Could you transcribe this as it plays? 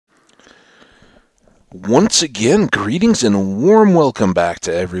Once again, greetings and a warm welcome back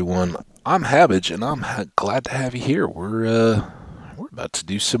to everyone. I'm Hambbage, and I'm glad to have you here. We're about to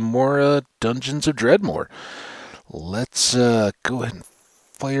do some more Dungeons of Dredmor. Let's go ahead and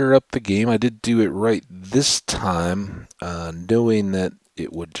fire up the game. I did do it right this time, knowing that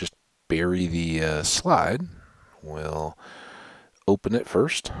it would just bury the slide. We'll open it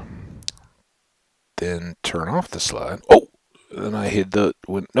first, then turn off the slide. Oh, then I hit the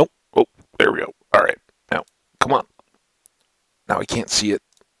nope. Oh, there we go. All right, now come on. Now I can't see it.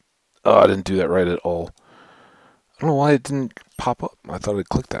 Oh, I didn't do that right at all. I don't know why it didn't pop up. I thought I'd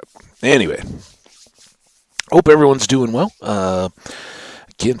click that. Anyway, hope everyone's doing well.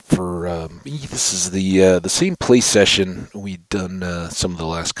 Again, for me, this is the same play session we'd done some of the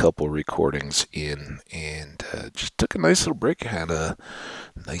last couple recordings in, and just took a nice little break. Had a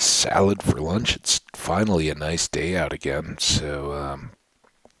nice salad for lunch. It's finally a nice day out again, so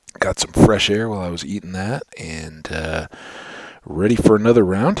got some fresh air while I was eating that, and ready for another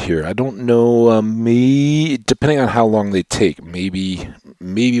round here. I don't know, depending on how long they take, maybe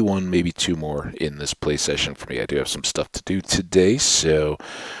one, maybe two more in this play session for me. I do have some stuff to do today, so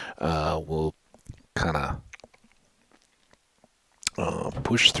we'll kind of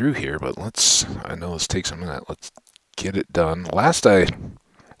push through here, but I know this takes a minute. Let's get it done. Last I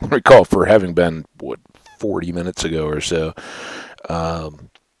recall, for having been, 40 minutes ago or so,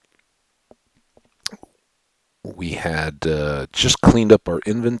 we had just cleaned up our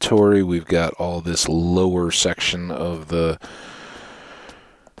inventory. We've got all this lower section of the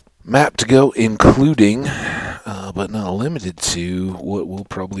map to go, including, but not limited to, what will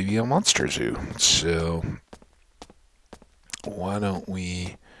probably be a monster zoo. So why don't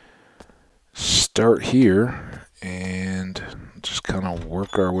we start here and just kind of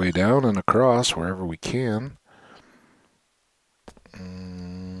work our way down and across wherever we can.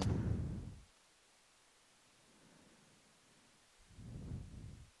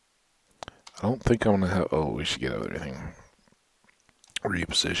 I don't think I'm going to have... Oh, we should get everything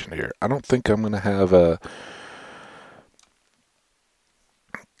repositioned here. I don't think I'm going to have a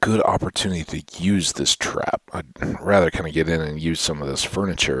good opportunity to use this trap. I'd rather kind of get in and use some of this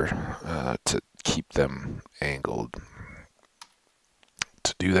furniture to keep them angled.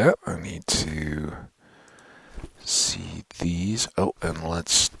 To do that, I need to see these. Oh, and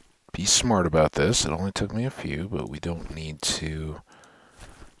let's be smart about this. It only took me a few, but we don't need to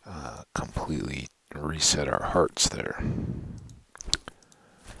completely reset our hearts there.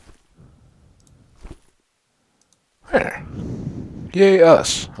 There. Yay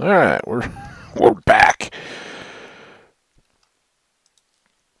us. Alright, we're back.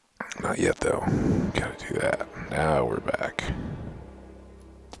 Not yet though. Gotta do that. Now we're back.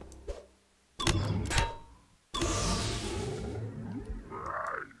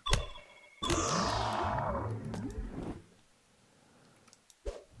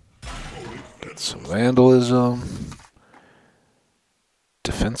 Get some vandalism.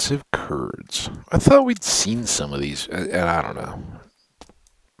 Defensive Kurds. I thought we'd seen some of these, and I don't know.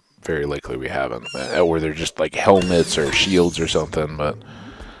 Very likely we haven't. Where they're just like helmets or shields or something, but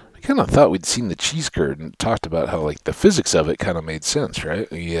I kind of thought we'd seen the cheese curd and talked about how like the physics of it kind of made sense, right?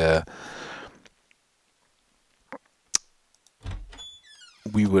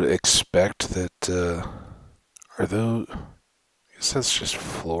 We would expect that, are those... I guess that's just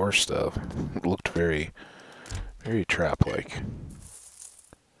floor stuff. It looked very, very trap-like.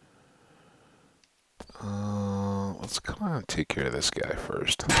 Let's kind of take care of this guy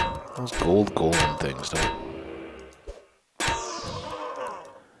first. Those golden things don't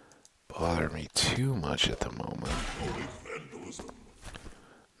bother me too much at the moment.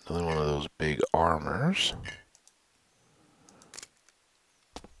 Another one of those big armors.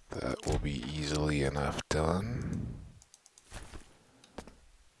 That will be easily enough done.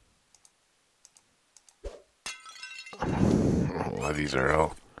 Oh, these are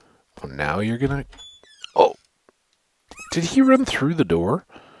all... Oh, now you're gonna... Oh! Did he run through the door?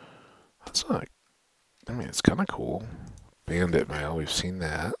 That's not... I mean, it's kind of cool. Bandit mail, we've seen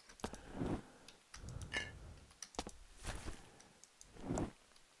that.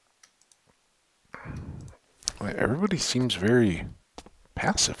 Wait, everybody seems very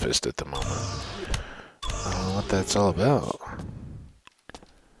pacifist at the moment. I don't know what that's all about.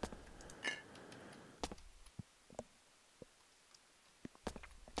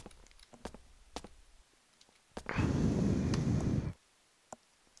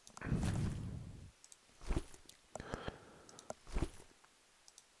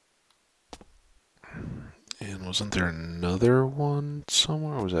 And wasn't there another one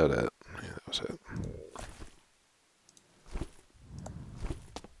somewhere? Or was that it? Yeah, that was it.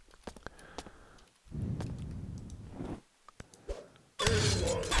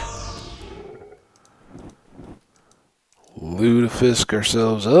 lutefisk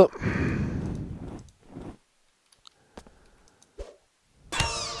ourselves up.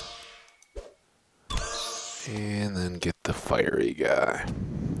 And then get the fiery guy.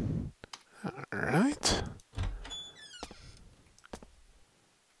 Alright.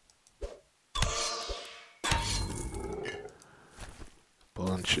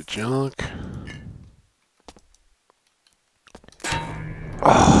 Bunch of junk.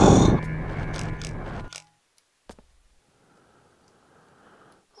 Oh.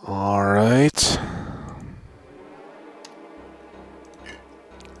 Alright.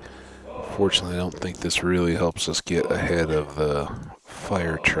 Fortunately, I don't think this really helps us get ahead of the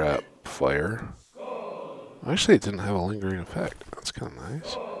fire trap fire. Actually, it didn't have a lingering effect. That's kind of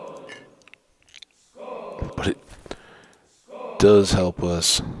nice. But it does help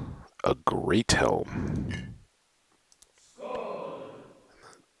us a great helm.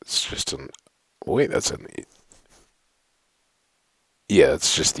 It's just an... Wait, that's an... Yeah,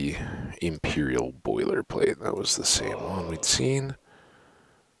 it's just the Imperial boilerplate. That was the same one we'd seen.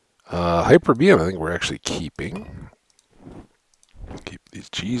 Hyper Beam, I think we're actually keeping. Keep these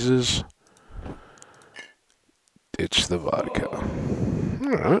cheeses. Ditch the vodka.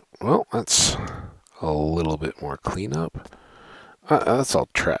 Alright, well, that's a little bit more cleanup. That's all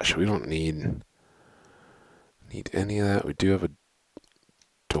trash. We don't need any of that. We do have a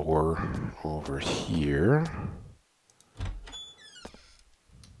door over here.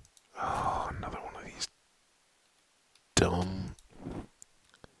 Oh, another one of these dumb...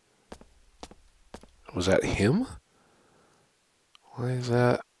 Was that him? Why is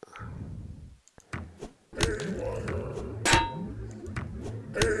that?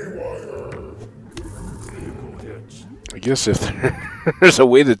 I guess if there's a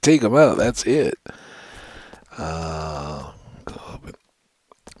way to take him out, that's it. Oh,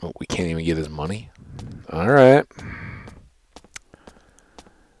 we can't even get his money? Alright.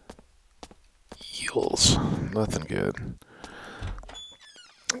 Eels. Nothing good.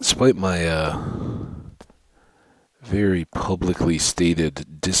 Despite my very publicly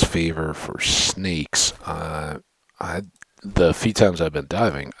stated disfavor for snakes, the few times I've been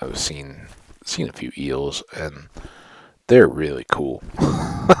diving, I've seen a few eels, and they're really cool.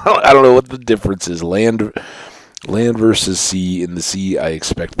 I don't know what the difference is. Land versus sea. In the sea, I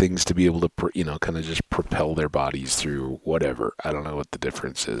expect things to be able to, kind of just propel their bodies through whatever. I don't know what the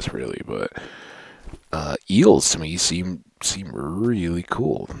difference is really, but eels to me seem really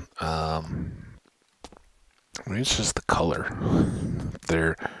cool. I mean, it's just the color.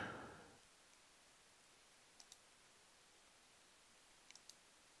 They're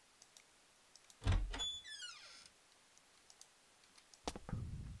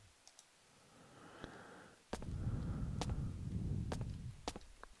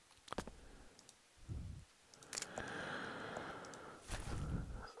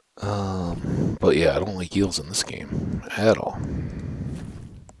but yeah, I don't like eels in this game at all.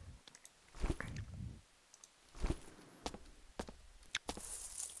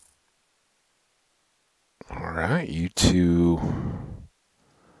 Alright, you two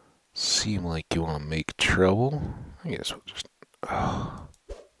seem like you want to make trouble. I guess we'll just... Oh.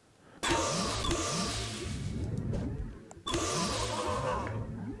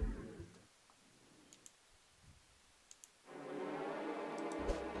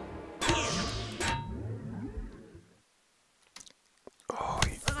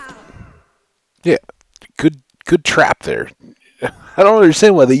 Yeah, good trap there. I don't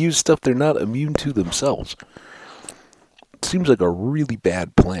understand why they use stuff they're not immune to themselves. It seems like a really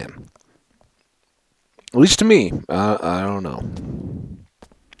bad plan. At least to me. I don't know.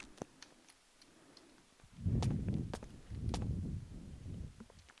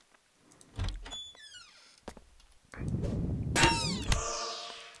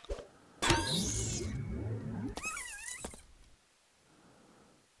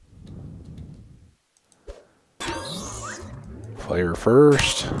 Fire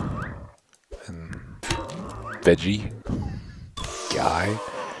first. And veggie guy.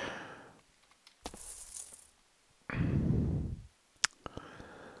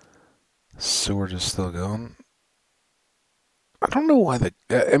 Sword is still going. I don't know why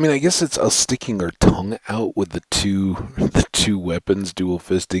I mean, I guess it's us sticking our tongue out with the two weapons, dual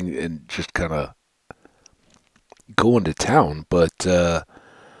fisting, and just kind of going to town. But it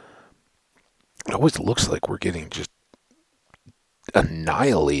always looks like we're getting just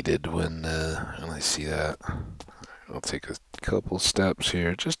annihilated when I see that. I'll take a couple steps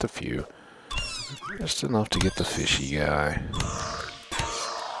here, just a few, just enough to get the fishy guy.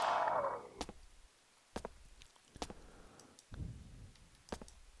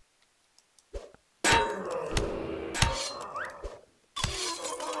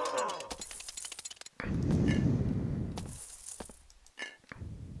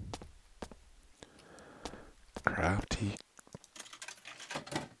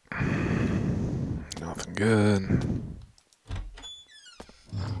 good.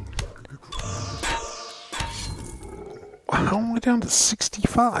 How am I down to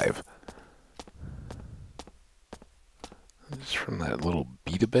 65? Just from that little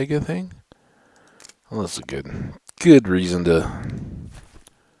beta-bega thing? Well, that's a good reason to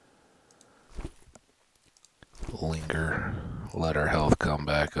linger. Let our health come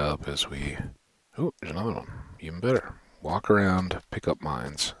back up as we... Oh, there's another one. Even better. Walk around, pick up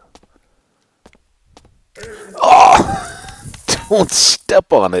mines. Oh! Don't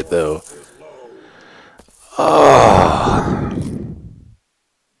step on it, though. Oh!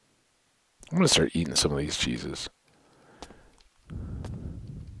 I'm going to start eating some of these cheeses.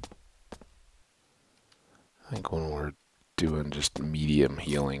 I think when we're doing just medium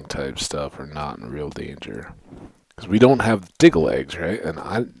healing type stuff, we're not in real danger. Because we don't have diggle eggs, right? And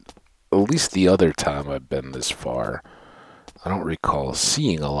at least the other time I've been this far, I don't recall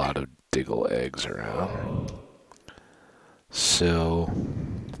seeing a lot of diggle eggs around. So...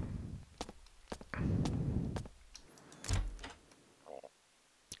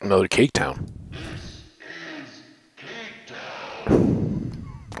 another cake town.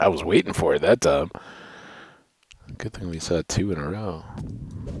 I was waiting for it that time. Good thing we saw 2 in a row.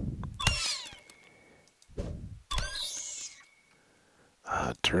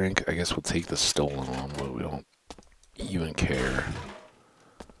 Drink. I guess we'll take the stolen one, but we don't even care.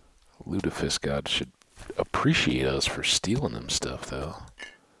 Lutefisk God should appreciate us for stealing them stuff, though.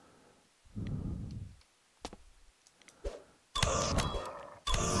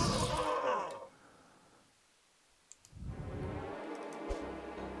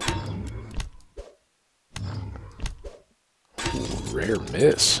 Rare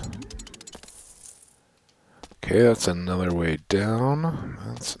miss. Okay, that's another way down.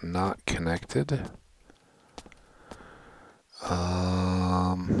 That's not connected.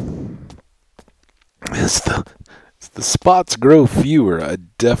 As the spots grow fewer, I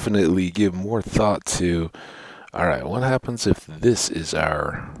definitely give more thought to, alright, what happens if this is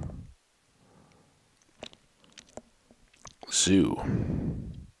our zoo?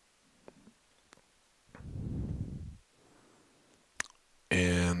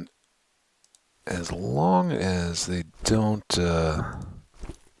 And as long as they don't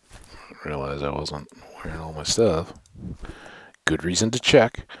realize I wasn't wearing all my stuff, good reason to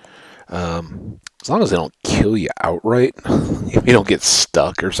check. As long as they don't kill you outright, if you don't get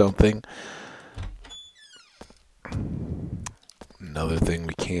stuck or something. Another thing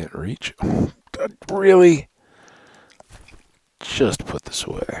we can't reach. Oh, really? Just put this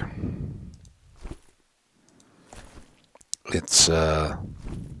away. It's,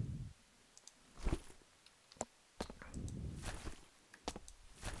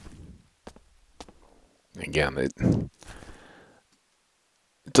 again, it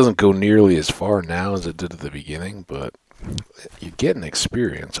doesn't go nearly as far now as it did at the beginning, but you get an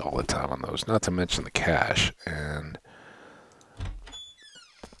experience all the time on those, not to mention the cash. And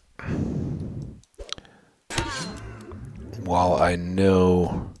while I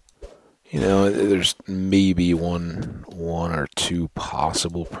know, you know, there's maybe one or two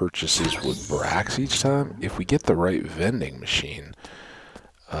possible purchases with Brax each time, if we get the right vending machine,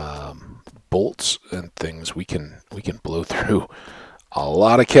 bolts and things, we can blow through a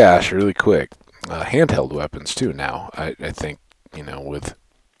lot of cash really quick. Handheld weapons too now. I think, you know, with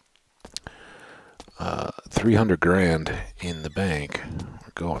 300 grand in the bank,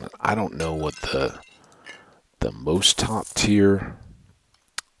 we're going. I don't know what the most top tier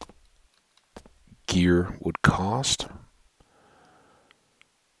gear would cost,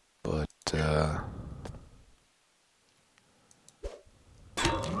 but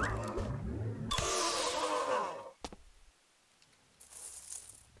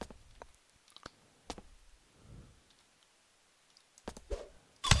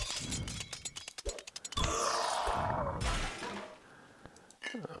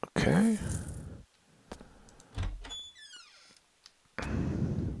okay.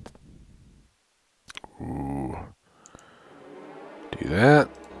 Ooh. Do that.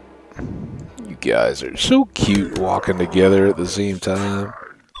 You guys are so cute walking together at the same time.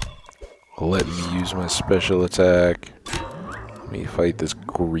 Letting me use my special attack. Let me fight this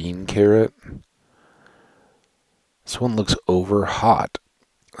green carrot. This one looks over hot.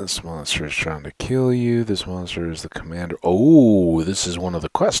 This monster is trying to kill you. This monster is the commander. Oh, this is one of the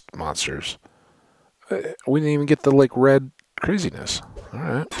quest monsters. We didn't even get the, like, red craziness.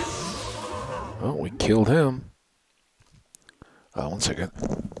 Alright. Oh, we killed him. 1 second.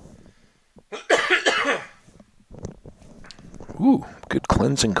 Ooh, good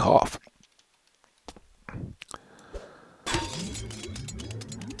cleansing cough.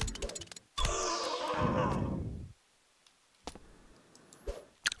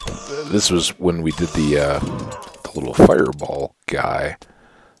 this was when we did the little fireball guy.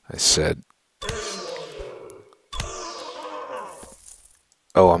 I said,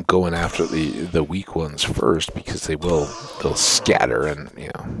 oh, I'm going after the weak ones first because they'll scatter, and you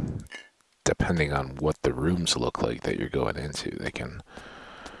know, depending on what the rooms look like that you're going into, they can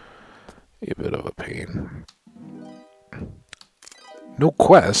be a bit of a pain. No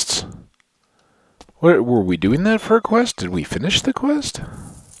quests. What, were we doing that for a quest? Did we finish the quest?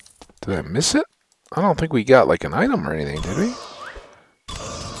 Did I miss it? I don't think we got like an item or anything, did we?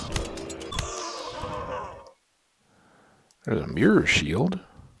 There's a mirror shield.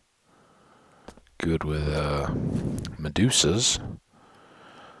 Good with Medusas.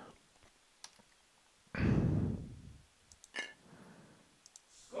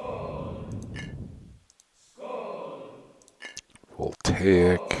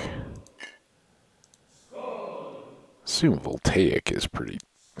 Voltaic. Assume Voltaic is pretty,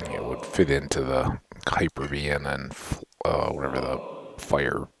 you know, would fit into the Hyper-Beam and whatever the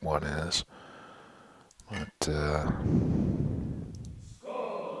fire one is. But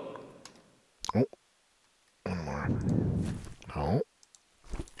oh, one more. No.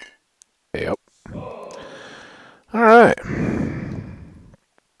 Yep. All right.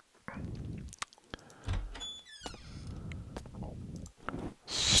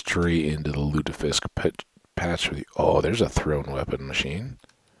 Straight into the Lutefisk patch with you. Oh, there's a thrown weapon machine.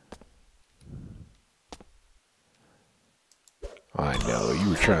 I know, you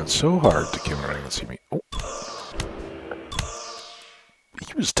were trying so hard to come around and see me. Oh.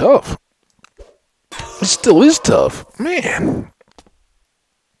 He was tough. He still is tough. Man.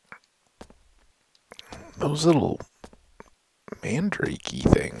 Those little mandrakey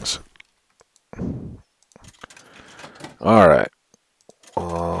things. Alright.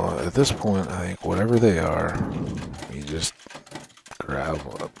 At this point, I think whatever they are, you just grab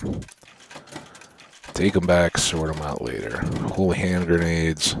them. Take them back, sort them out later. Holy hand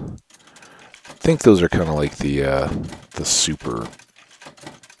grenades. I think those are kind of like the super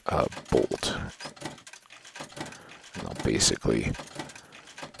bolt. And they'll basically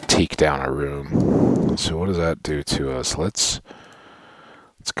take down a room. So what does that do to us? Let's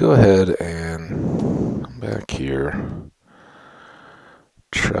go ahead and come back here.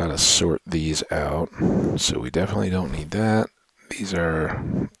 Try to sort these out. So we definitely don't need that. These are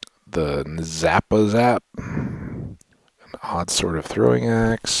the Zappa Zap, an odd sort of throwing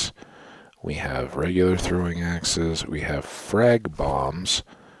axe. We have regular throwing axes. We have frag bombs.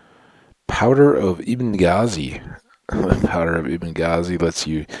 Powder of Ibn Ghazi. Powder of Ibn Ghazi lets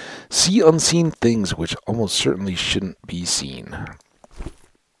you see unseen things which almost certainly shouldn't be seen.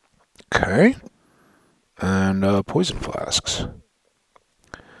 Okay. And poison flasks.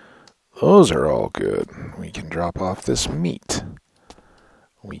 Those are all good. We can drop off this meat.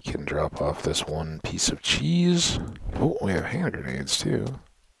 We can drop off this one piece of cheese. Oh, we have hand grenades too.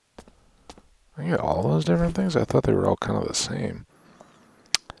 I got all those different things? I thought they were all kind of the same.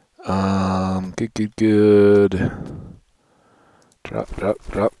 Good. Drop.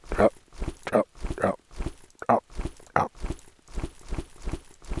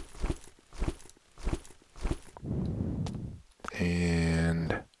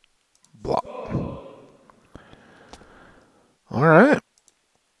 And block. Alright.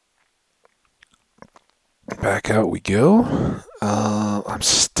 Back out we go. I'm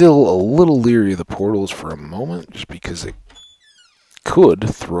still a little leery of the portals for a moment, just because it could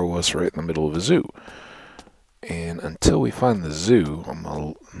throw us right in the middle of a zoo. And until we find the zoo,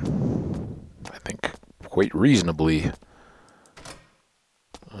 I think, quite reasonably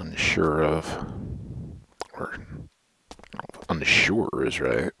unsure of, or unsure is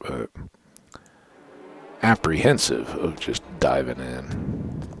right, but apprehensive of just diving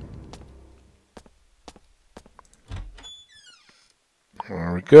in.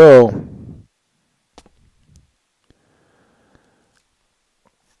 There we go.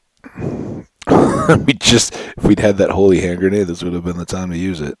 If we'd had that holy hand grenade, this would have been the time to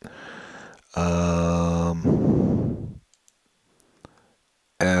use it.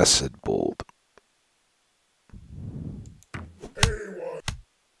 Acid bolt.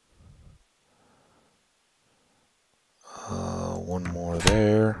 One more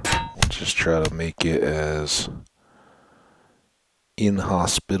there. We'll just try to make it as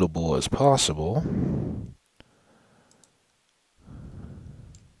inhospitable as possible.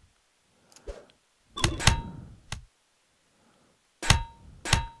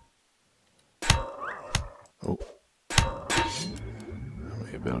 Oh, that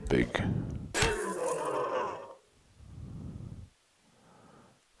may have been a big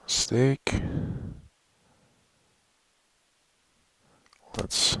mistake.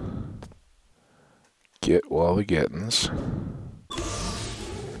 Let's get while the gettin's.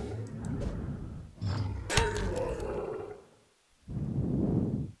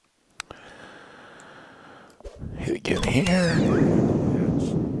 Hit again here.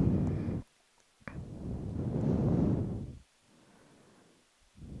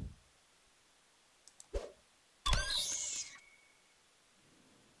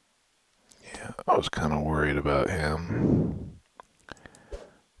 Yeah, I was kind of worried about him.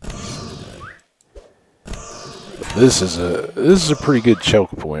 This is a pretty good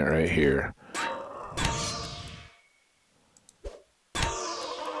choke point right here.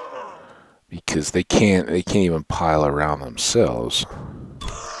 Because they can't even pile around themselves.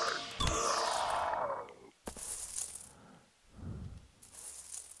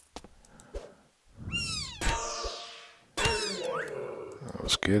 That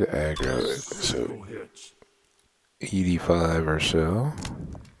was good aggro. So 85 or so.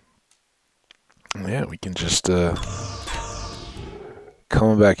 Yeah, we can just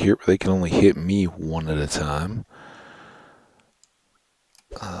come back here, but they can only hit me one at a time.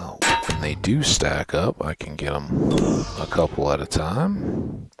 When they do stack up, I can get them a couple at a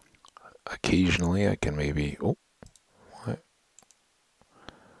time. Occasionally, I can maybe... Oh, what?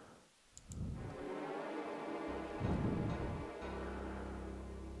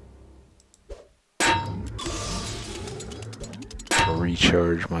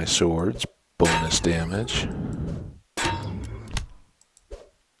 Recharge my swords. Bonus damage.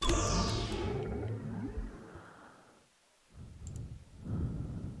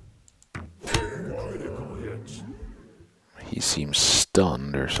 He seems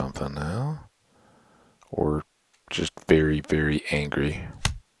stunned or something now. Or just very, very angry.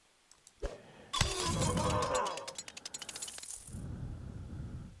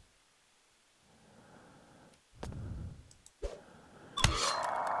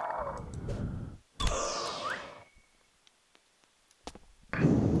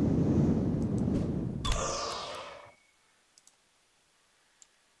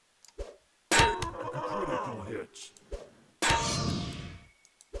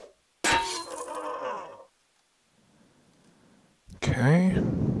 Okay.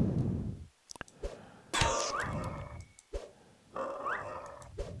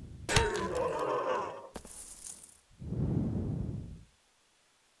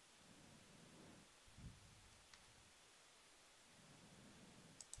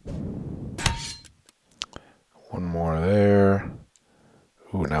 One more there.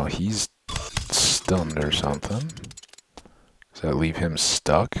 Ooh, now he's stunned or something. Does that leave him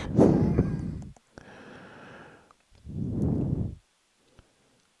stuck?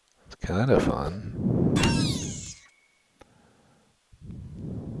 It's kind of fun.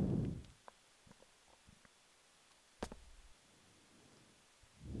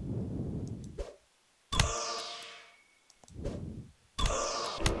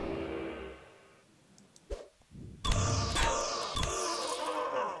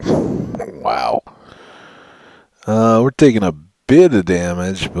 Wow. We're taking a bit of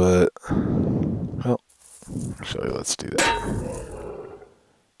damage, but... Well, actually, let's do that.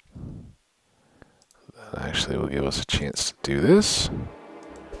 That actually will give us a chance to do this.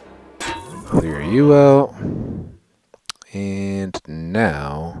 Clear you out. And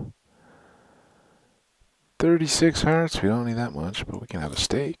now... 36 hearts. We don't need that much, but we can have a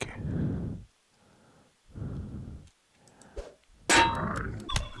steak.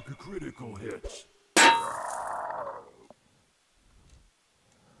 Critical hits.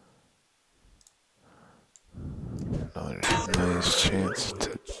 Another nice chance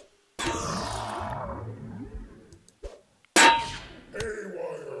to...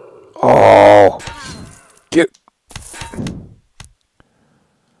 Oh! Get...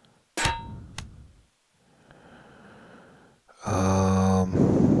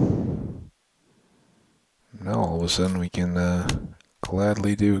 Now all of a sudden we can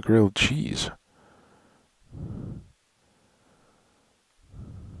gladly do a grilled cheese.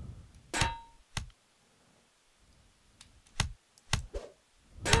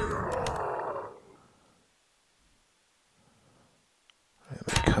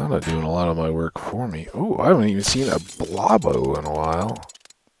 They're kind of doing a lot of my work for me. Oh, I haven't even seen a blobbo in a while.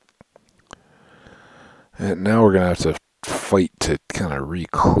 And now we're going to have to fight to kind of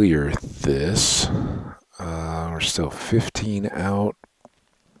re-clear this. We're still 15 out.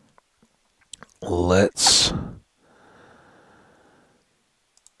 Let's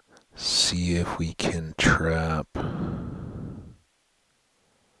see if we can trap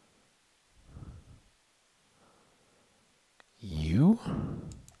you.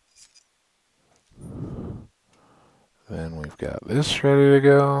 Then we We've got this ready to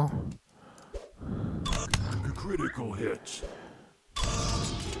go. Critical hit.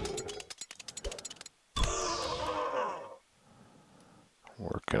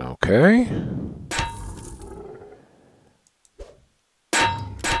 Working okay.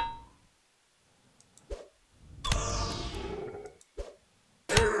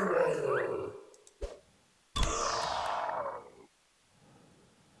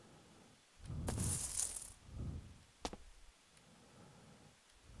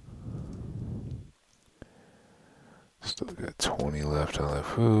 Still got 20 left on the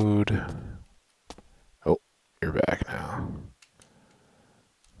food. Oh, you're back now.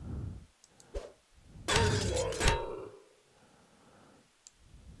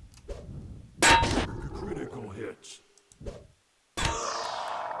 Critical hit.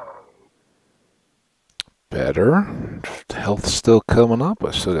 Better. Health's still coming up.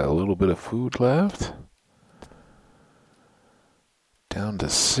 I still got a little bit of food left. Down to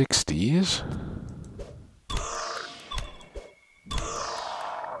 60s.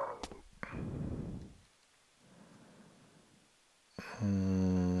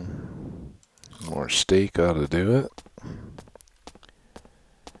 More steak ought to do it.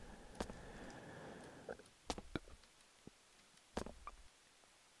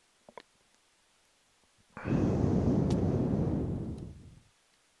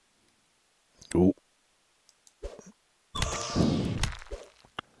 Oh.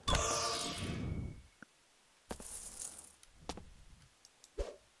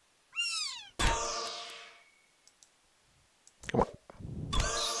 Come on.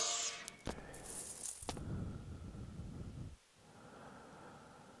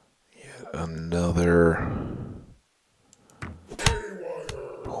 Yet another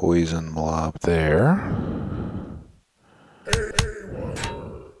poison blob there.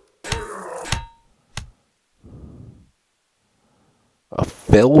 A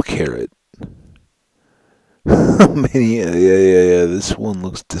fell carrot. Many, yeah. This one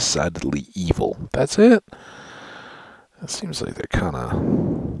looks decidedly evil. That's it. It seems like they're kind of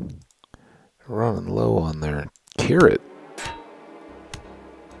running low on their carrot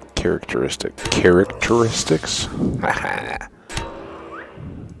characteristics.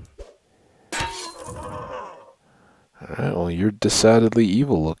 Alright, well, you're decidedly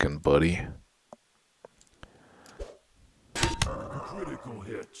evil looking, buddy. Critical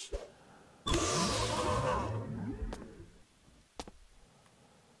hit.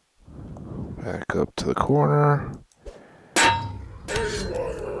 Back up to the corner.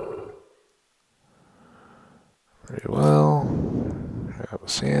 Very well. Have a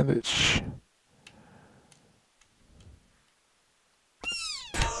sandwich.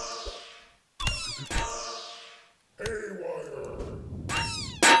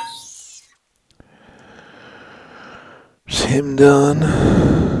 There's him done.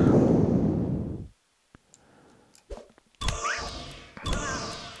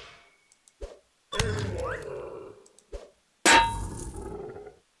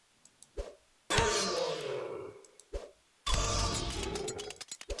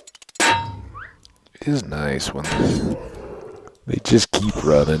 It is nice when they just keep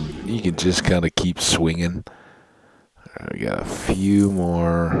running. You can just kind of keep swinging. We got a few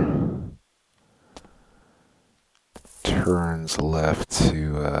more turns left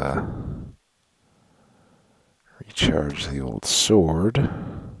to recharge the old sword.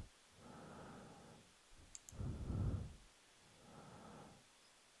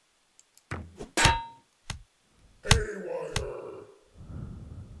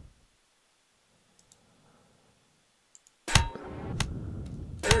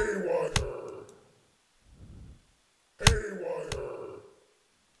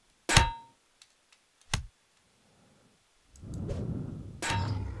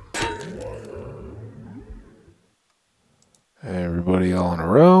 Everybody all in a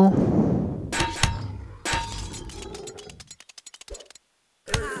row.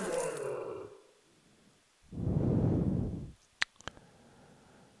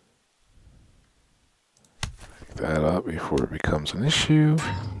 Pick that up before it becomes an issue.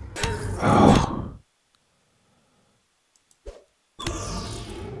 Oh.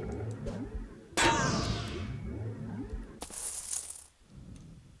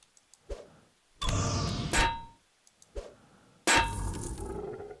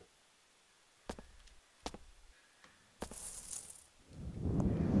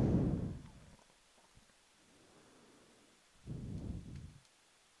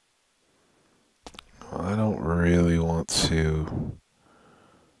 I don't really want to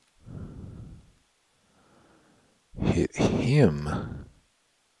hit him.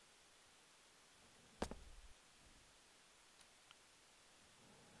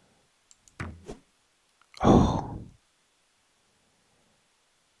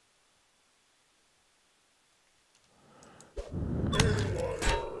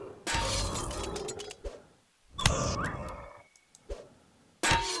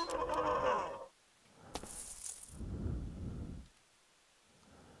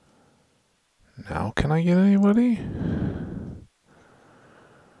 Oh, can I get anybody?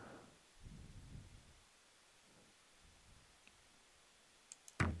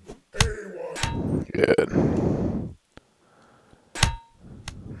 Good.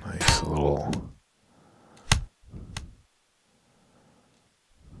 Nice little...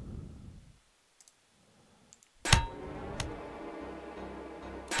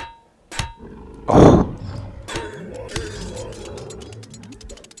 Oh.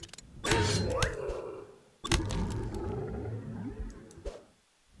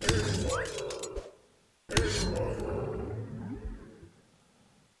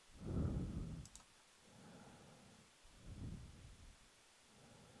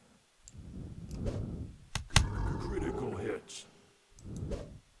 Critical hits.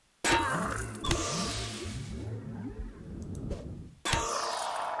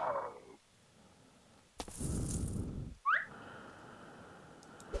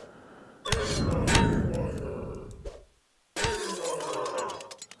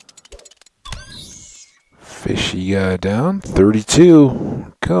 Fishy guy down.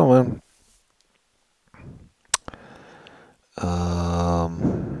 32. Coming.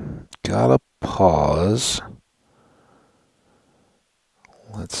 Gotta pause.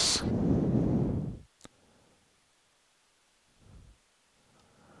 Let's...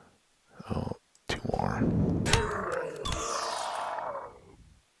 Oh, two more.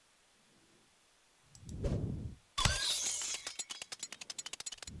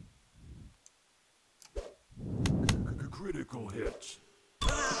 Critical hits.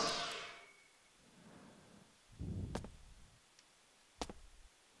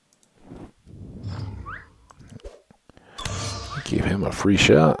 Give him a free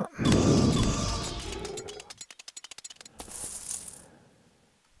shot.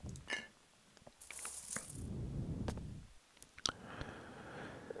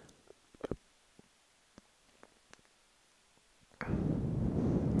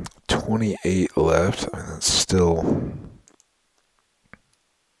 $28 left. I mean, that's still...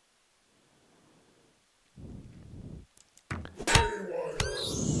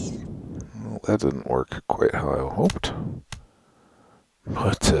 Well, that didn't work quite how I hoped.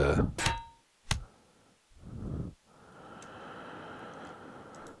 But,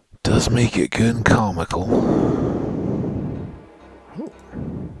 does make it good and comical. Oh.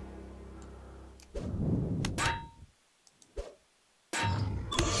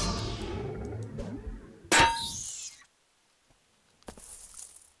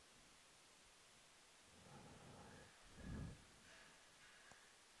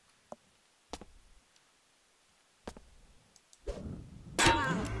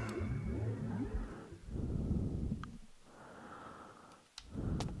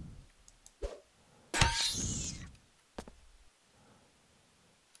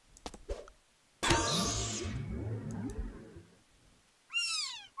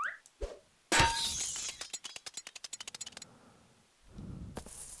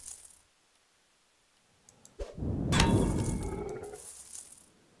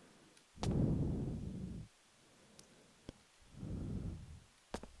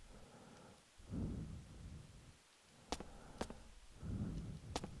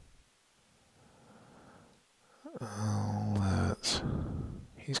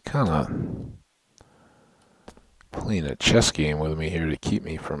 He's kind of playing a chess game with me here to keep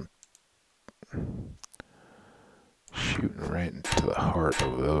me from shooting right into the heart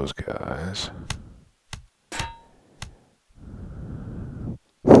of those guys.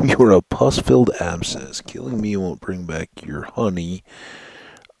 You're a pus-filled abscess. Killing me won't bring back your honey.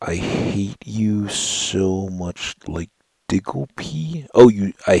 I hate you so much, like Digglepee. Oh,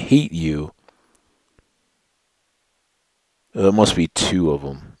 I hate you. There must be two of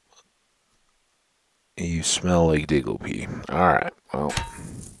them. You smell like Digglepee. Alright, well.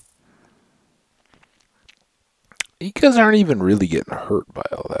 You guys aren't even really getting hurt by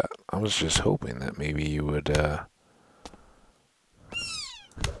all that. I was just hoping that maybe you would,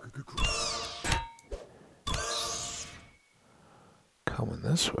 coming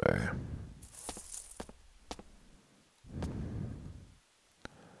this way.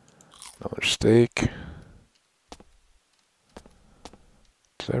 Another stake.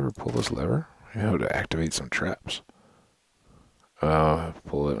 Did I ever pull this lever? I know to activate some traps.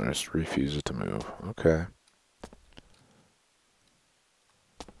 Pull it and just refuse it to move. Okay.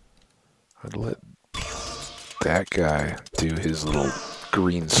 I'd let that guy do his little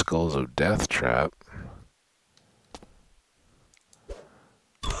green skulls of death trap.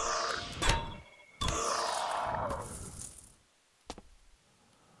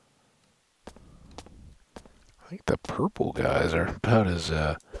 I think the purple guys are about as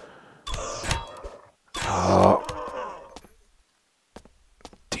Oh,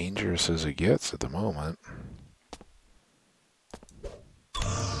 dangerous as it gets at the moment.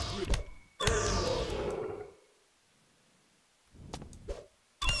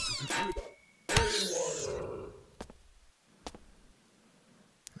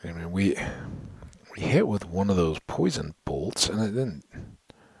 I mean, we hit with one of those poison bolts, and it didn't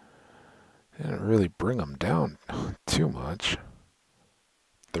really bring them down too much.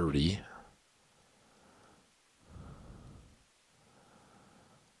 30.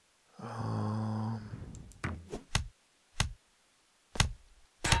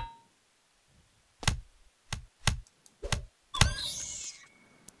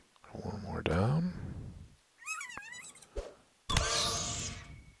 One more down.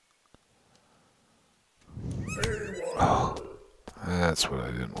 Oh, that's what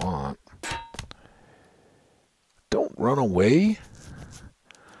I didn't want. Don't run away,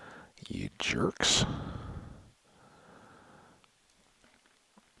 you jerks.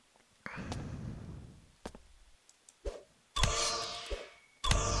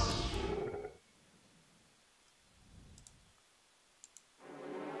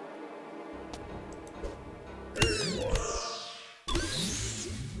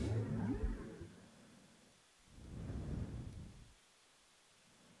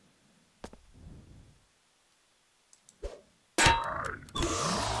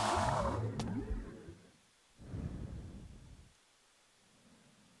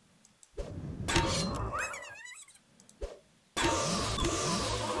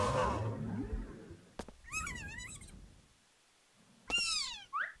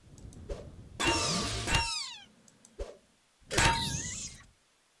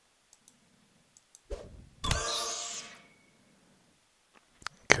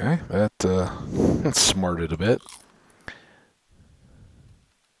 Okay, that smarted a bit.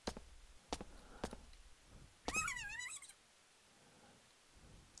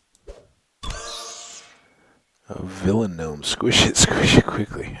 A villain gnome. Squish it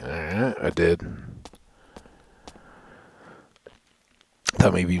quickly. Alright, I did.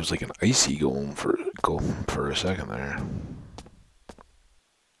 Thought maybe he was like an icy golem for a second there.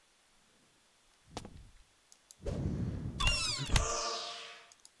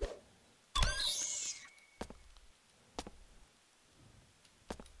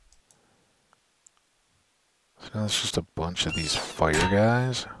 So now it's just a bunch of these fire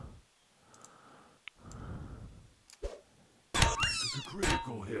guys.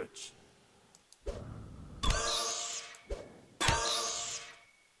 Critical hits.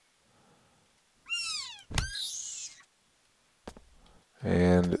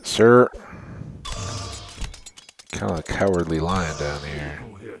 And, sir, kind of a cowardly lion down here.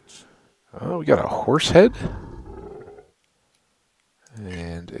 Oh, we got a horse head.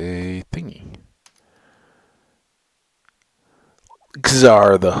 And a thingy.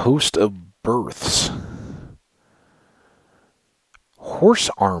 Xar, the host of births. Horse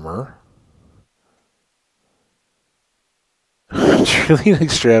armor. Truly an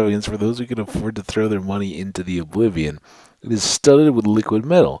extravagance for those who can afford to throw their money into the oblivion. It is studded with liquid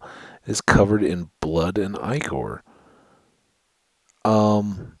metal. It is covered in blood and ichor.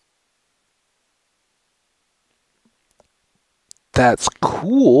 That's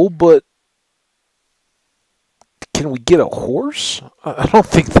cool, but can we get a horse? I don't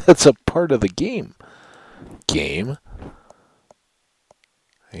think that's a part of the game. Game?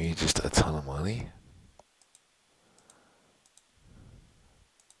 Are you just a ton of money?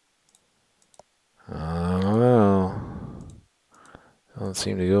 I don't know. Don't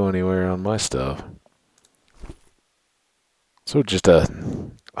seem to go anywhere on my stuff. So just a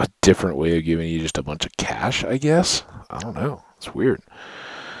different way of giving you just a bunch of cash, I guess? I don't know. It's weird.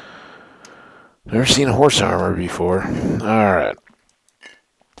 Never seen horse armor before. Alright.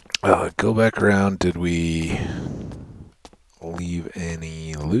 Go back around. Did we leave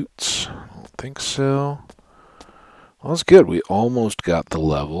any loots? I don't think so. Well, that's good. We almost got the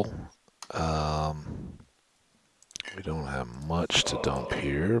level. We don't have much to dump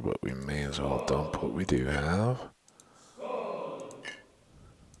here, but we may as well dump what we do have.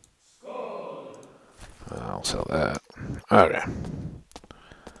 I'll sell that. Okay.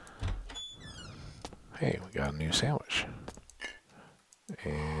 Hey, we got a new sandwich.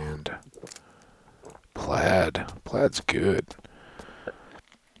 And plaid. Plaid's good.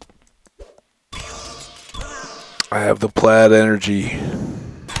 I have the plaid energy.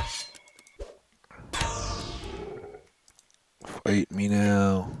 Fight me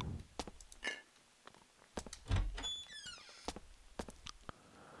now.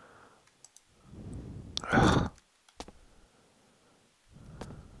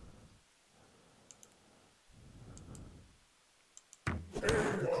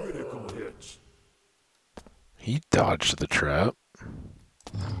 He dodged the trap.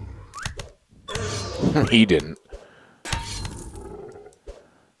 He didn't.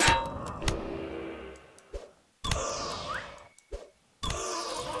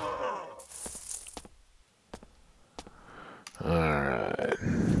 Alright.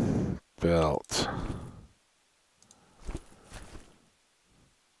 Belt.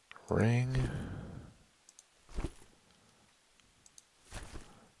 Ring.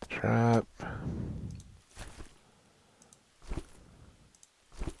 Trap.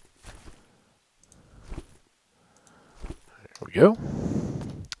 There we go.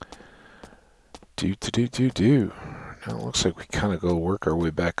 Do. Now it looks like we kind of go work our way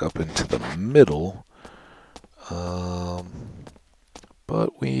back up into the middle.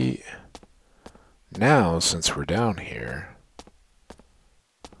 But we... Now, since we're down here...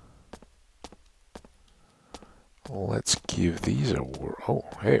 Let's give these a whirl. Oh,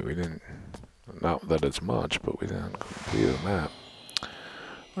 hey, we didn't... Not that it's much, but we didn't complete the map.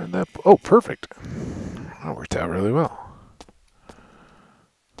 Where'd that... Oh, perfect. That worked out really well.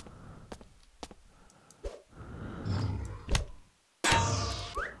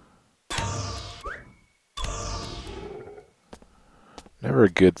 Never a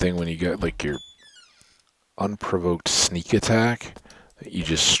good thing when you get, like, your unprovoked sneak attack that you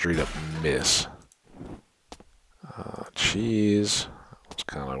just straight up miss. Cheese. It's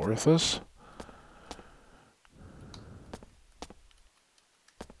kind of worthless.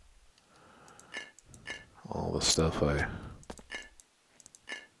 All the stuff I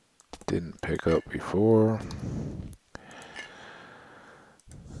didn't pick up before.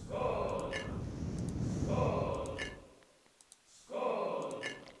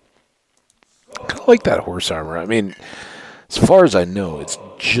 Kind of like that horse armor. I mean, as far as I know, it's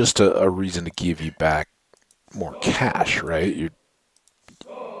just a reason to give you back more cash, right?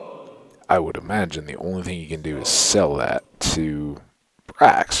 I would imagine the only thing you can do is sell that to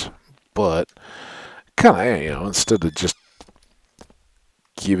Brax, but kind of, instead of just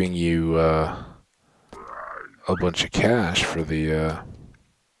giving you a bunch of cash for the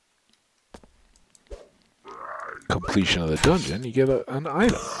completion of the dungeon, you get an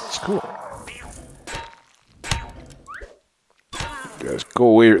item. It's cool. You guys, go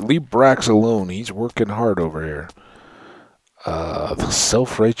away. Leave Brax alone. He's working hard over here. The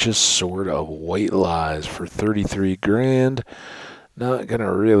self-righteous sword of white lies for 33 grand. Not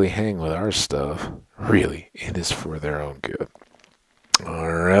gonna really hang with our stuff. Really, it is for their own good.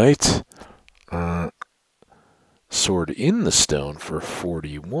 Alright. Sword in the stone for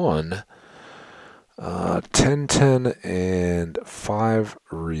 41. 10, 10, and 5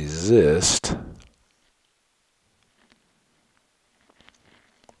 resist.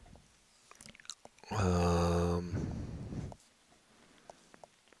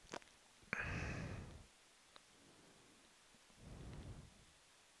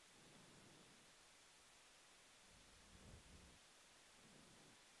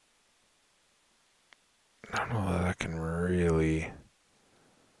 I don't know that I can really...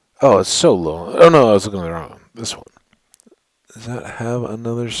 Oh, it's so low. Oh no, I was looking at the wrong one. This one. Does that have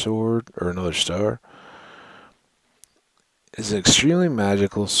another sword or another star? Is an extremely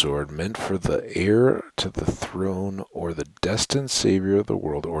magical sword meant for the heir to the throne or the destined savior of the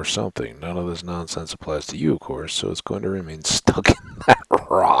world or something. None of this nonsense applies to you, of course, so it's going to remain stuck in that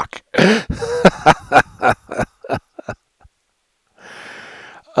rock.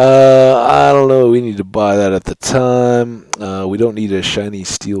 I don't know. We need to buy that at the time. We don't need a shiny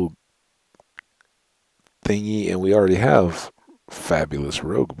steel thingy, and we already have fabulous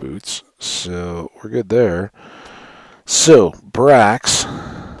rogue boots, so we're good there. So, Brax,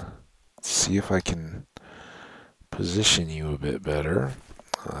 let's see if I can position you a bit better.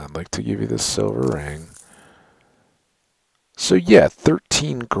 I'd like to give you this silver ring. So yeah,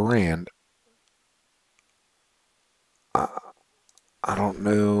 13 grand. I don't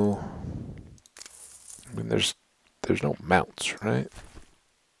know. I mean, there's no mounts, right?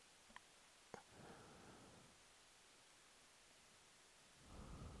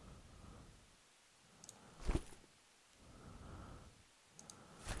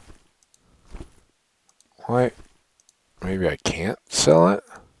 Why? Maybe I can't sell it?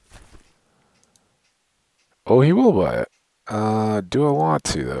 Oh, he will buy it. Do I want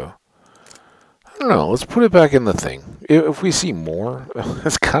to, though? I don't know. Let's put it back in the thing. If we see more,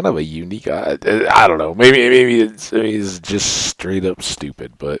 it's kind of a unique... I don't know. Maybe it's just straight up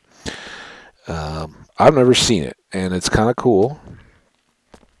stupid, but I've never seen it, and it's kind of cool.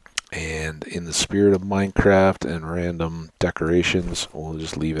 And in the spirit of Minecraft and random decorations, we'll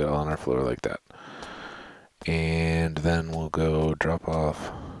just leave it on our floor like that. And then we'll go drop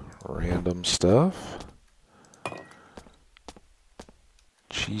off random stuff.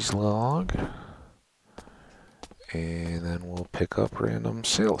 cheese log. And then we'll pick up random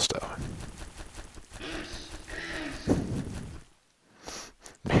sale stuff.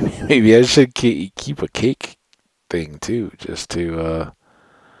 Maybe I should keep a cake thing too, just to,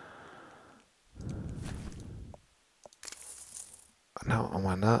 no, am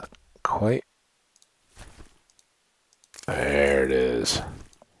I not quite? There it is.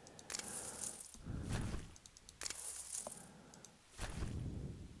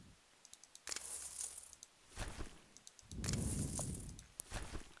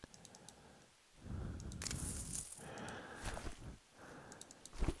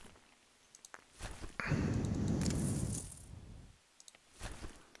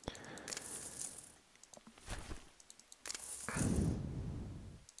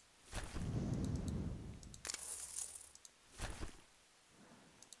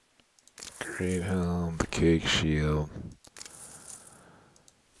 Great helm, the cake shield,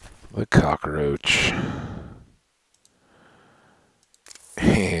 the cockroach,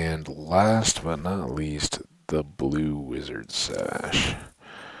 and last but not least, the blue wizard sash.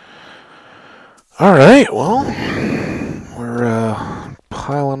 Alright, well, we're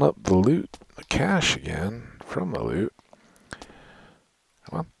piling up the loot, the cash again from the loot.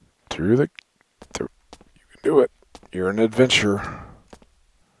 Come on, through. You can do it. You're an adventurer.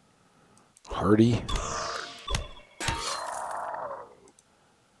 Hardy.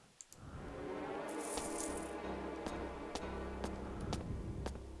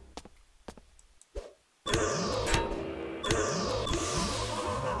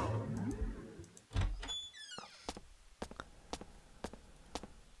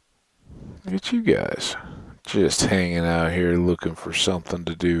 Look at you guys. Just hanging out here looking for something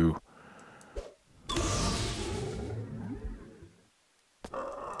to do.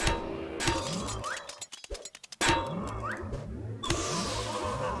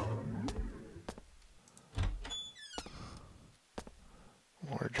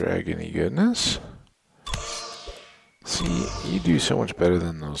 More dragony goodness. See, you do so much better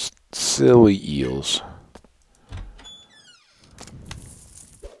than those silly eels.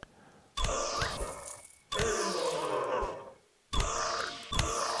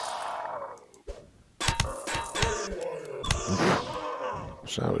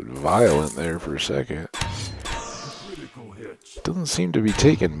 Sounded violent there for a second. Doesn't seem to be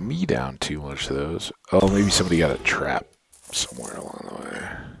taking me down too much, those. Oh, maybe somebody got a trap somewhere along the way.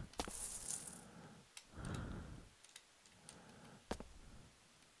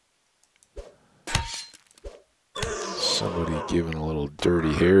 Somebody giving a little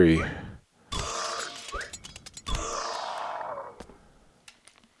dirty Harry.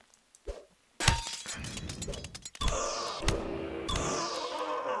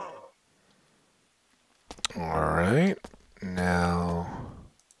 Alright, now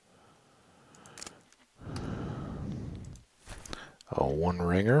a one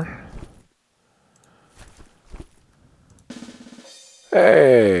ringer.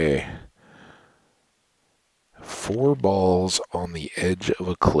 Hey! 4 balls on the edge of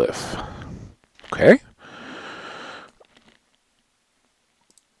a cliff. Okay.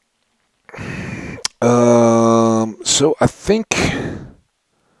 So I think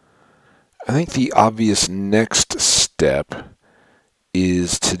the obvious next step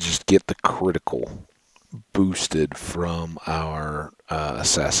is to just get the critical boosted from our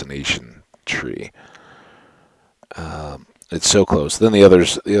assassination tree. It's so close. Then the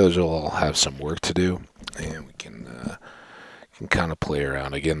others will all have some work to do, and we can kind of play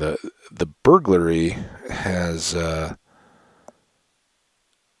around again. The burglary has the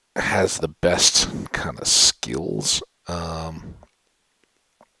best kind of skills.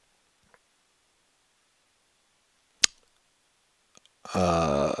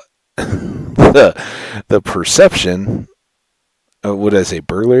 The perception. What did I say?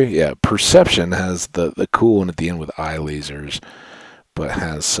 Burglary? Yeah, perception has the cool one at the end with eye lasers, but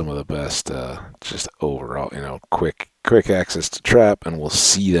has some of the best just overall, quick access to trap, and we'll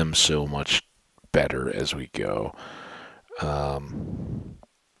see them so much better as we go.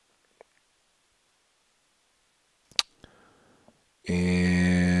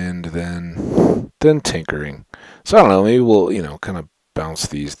 And then tinkering. So I don't know, maybe we'll kind of bounce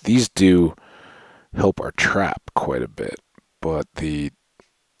these. These do help our trap quite a bit, but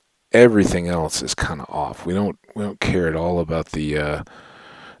everything else is kind of off. We don't care at all about the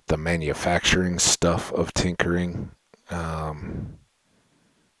manufacturing stuff of tinkering,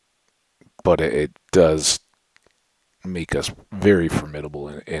 but it does make us very formidable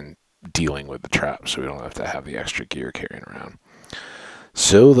in dealing with the trap, so we don't have to have the extra gear carrying around.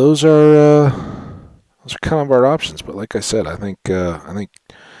 So those are those are kind of our options. But like I said, I think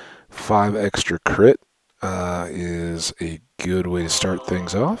 5 extra crit is a good way to start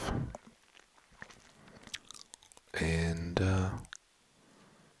things off. And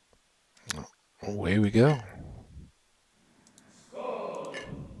away we go.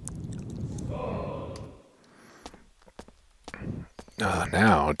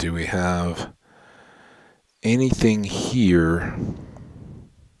 Now, do we have anything here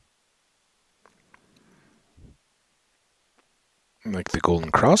like the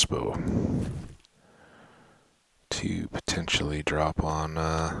golden crossbow to potentially drop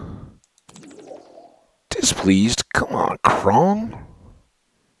on displeased? Come on, Krong.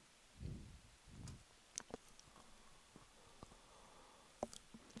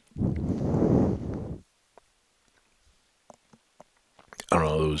 I don't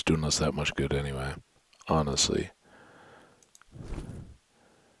know, it was doing us that much good anyway, honestly.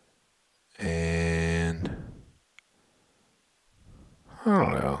 And I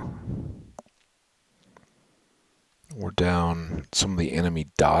don't know. We're down some of the enemy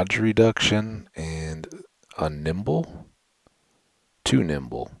dodge reduction and a nimble. 2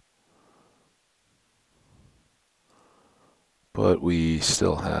 nimble. But we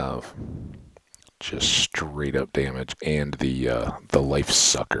still have just straight up damage and the life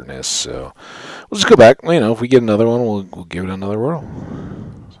suckerness. So we'll just go back. You know, if we get another one, we'll give it another whirl.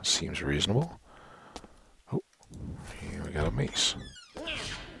 Seems reasonable. Oh, here we got a mace.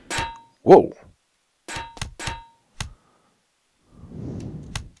 Whoa.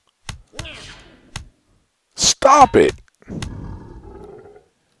 Stop it.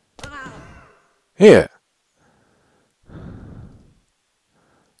 Yeah.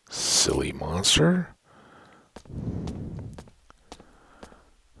 Silly monster.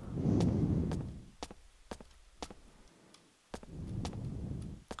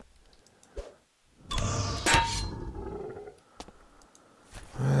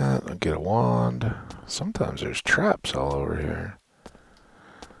 I'll get a wand. Sometimes there's traps all over here.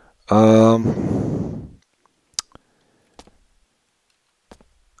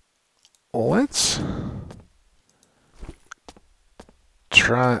 Let's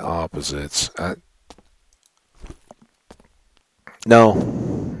try opposites. No,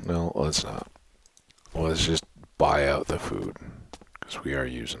 let's not. Let's just buy out the food because we are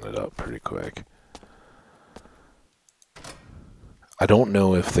using it up pretty quick. I don't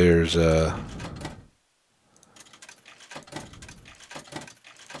know if there's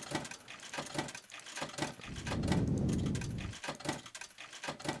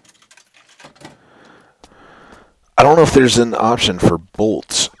I don't know if there's an option for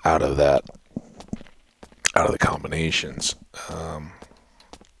bolts out of that, out of the combinations. That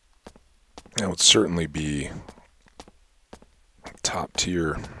would certainly be top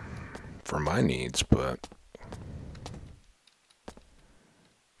tier for my needs, but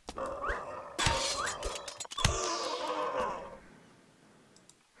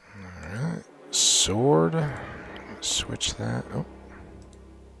alright. Sword. Switch that. Oh.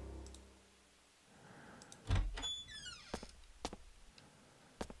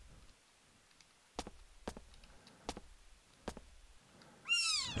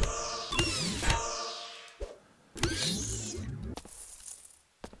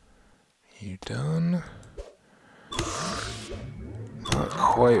 You done? Not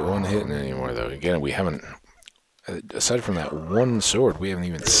quite one hitting anymore, though. Again, we haven't, aside from that one sword, we haven't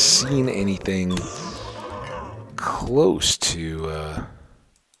even seen anything close to,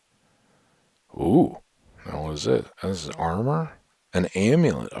 Ooh. Now, what is it? This is armor? An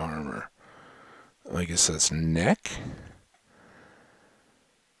amulet armor. I guess that's neck?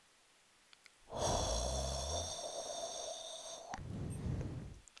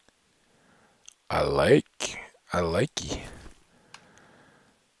 I like.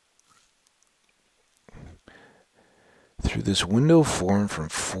 Through this window formed from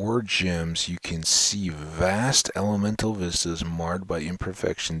 4 gems, you can see vast elemental vistas marred by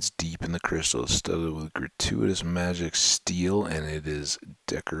imperfections deep in the crystal, studded with gratuitous magic steel, and it is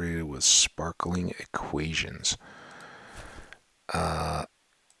decorated with sparkling equations.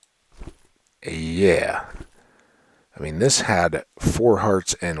 Yeah. I mean, this had 4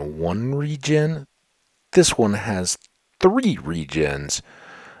 hearts and 1 regen. This one has 3 regens.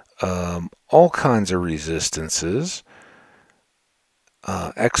 All kinds of resistances.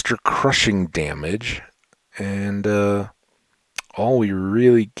 Extra crushing damage. And all we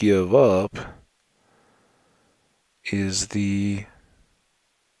really give up is the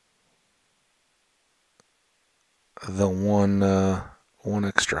one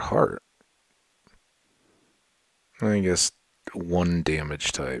extra heart. I guess 1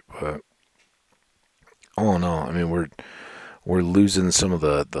 damage type, but all in all, I mean, we're losing some of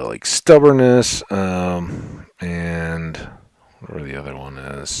the like stubbornness, and whatever the other one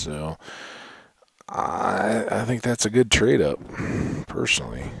is. So I think that's a good trade up,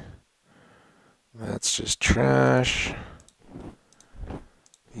 personally. That's just trash.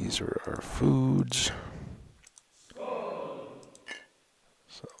 These are our foods.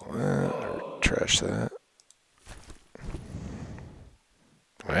 So that, or trash that.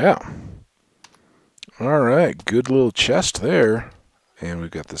 Wow. Alright, good little chest there. And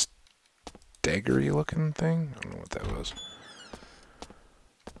we've got this daggery looking thing. I don't know what that was.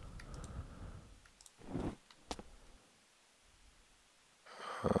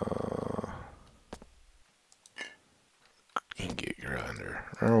 Ingot grinder.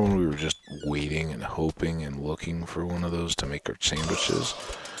 Remember when we were just waiting and hoping and looking for one of those to make our sandwiches?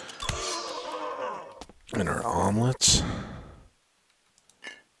 And our omelets?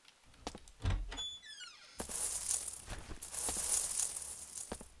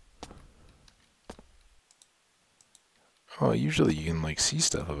 Oh, usually you can like see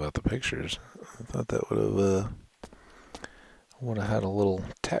stuff about the pictures. I thought that would have had a little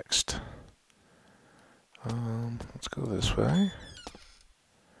text. Let's go this way.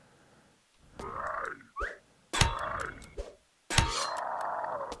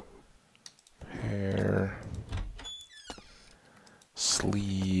 Hair,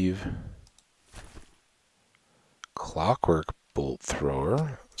 sleeve, clockwork bolt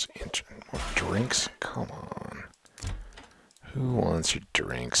thrower. More drinks. Come on. Who wants your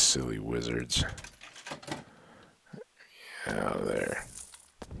drinks, silly wizards? Out of there.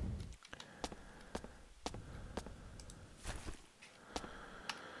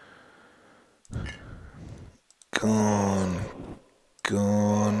 Gone.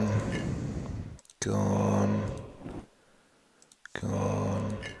 Gone. Gone.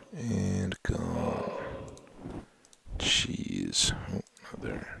 Gone. And gone. Jeez. Oh, not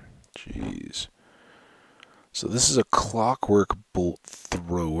there. Jeez. So this is a clockwork bolt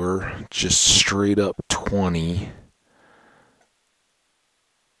thrower, just straight up 20.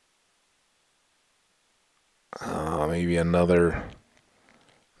 Maybe another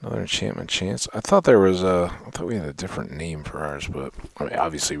enchantment chance. I thought we had a different name for ours, but I mean,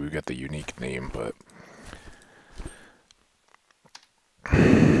 obviously we've got the unique name, but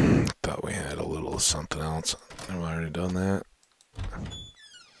thought we had a little something else. Have I already done that?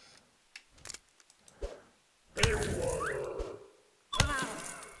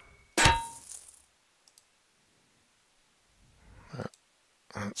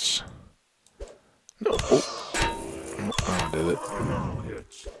 That's no. Oh, I did it.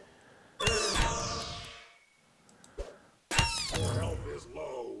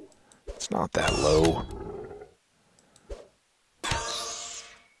 It's not that low.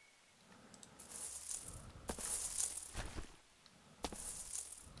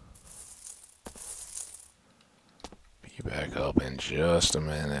 Be back up in just a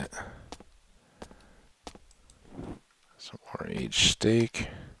minute. Some more aged steak.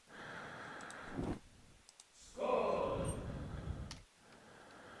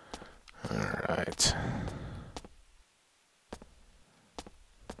 Alright.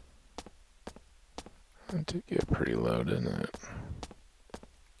 It did get pretty low, didn't it?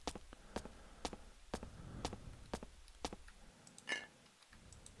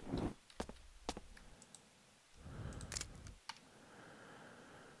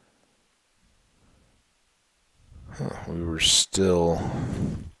 We were still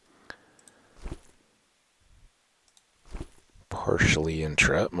partially in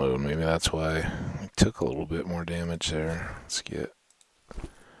trap mode. Maybe that's why we took a little bit more damage there. Let's get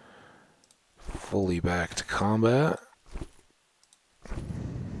fully back to combat.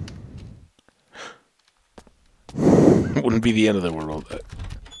 Wouldn't be the end of the world,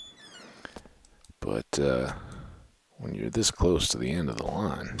 but when you're this close to the end of the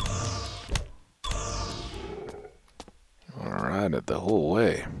line, you want to ride it the whole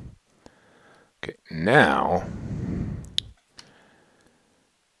way. Okay, now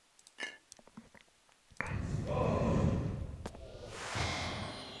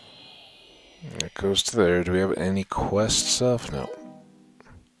it goes to there. Do we have any quest stuff? No.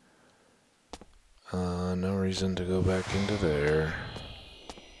 No reason to go back into there.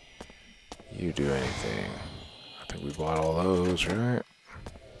 You do anything. I think we bought all those, right?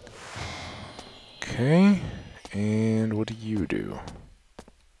 Okay. And what do you do?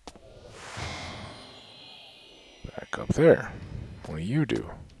 Back up there. What do you do?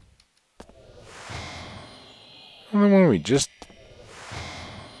 And then when we just...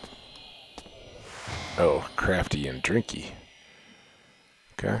 Oh, crafty and drinky.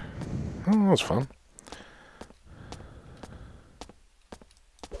 Okay. Oh, that was fun.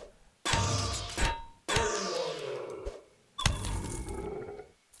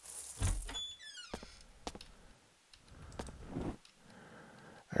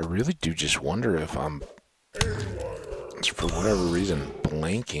 I really do just wonder if I'm, for whatever reason,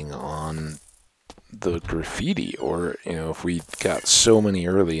 blanking on the graffiti, or if we got so many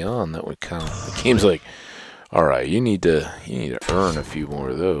early on that we kind of, the game's like, all right, you need to earn a few more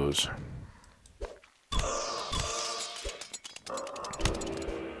of those.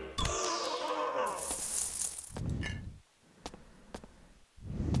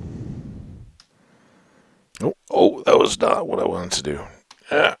 Oh, that was not what I wanted to do.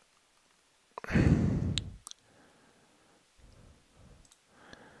 Ah.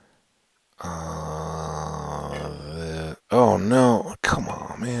 Oh no, come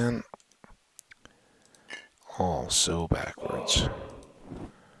on, man. Oh, so backwards.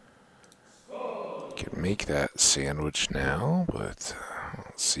 Can make that sandwich now, but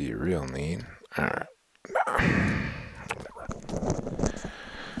let's see your real need. Alright.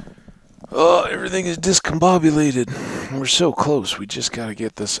 Oh, everything is discombobulated. We're so close. We just gotta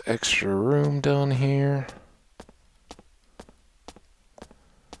get this extra room done here.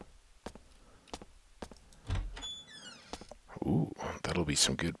 Ooh, that'll be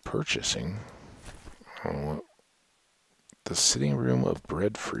some good purchasing. Oh, the sitting room of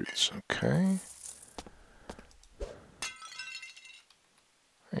breadfruits. Okay.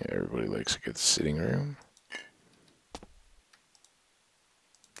 Yeah, everybody likes a good sitting room.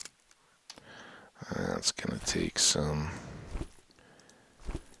 That's gonna take some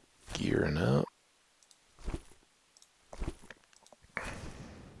gearing up.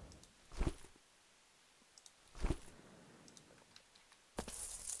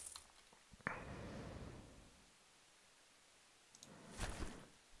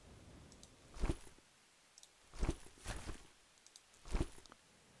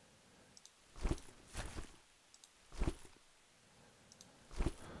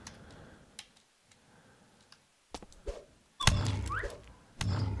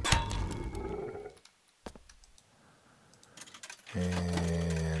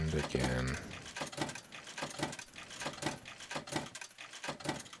 And again.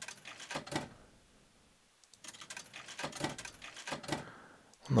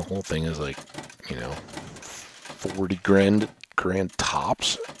 And the whole thing is like, 40 grand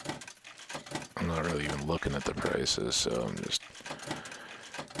tops. I'm not really even looking at the prices, so I'm just...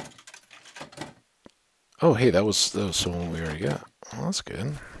 Oh, hey, that was someone we already got. Well, that's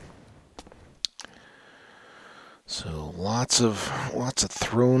good. So lots of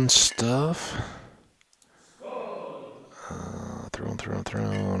thrown stuff.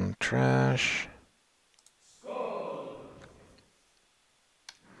 Thrown. Trash.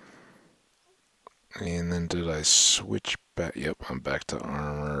 And then did I switch back? Yep, I'm back to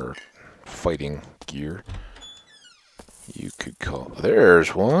armor, fighting gear. You could call...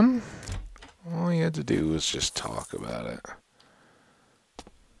 There's one. All you had to do was just talk about it.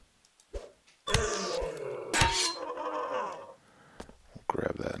 We'll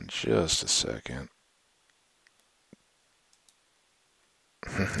grab that in just a second.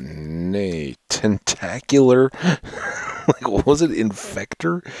 Nay, tentacular. Like, what was it?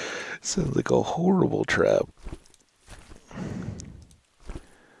 Infector? Sounds like a horrible trap.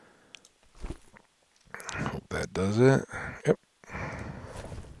 Hope that does it. Yep.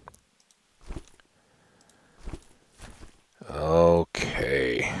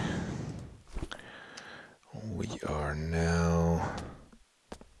 Okay. We are now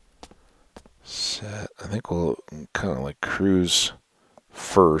set. I think we'll kind of like cruise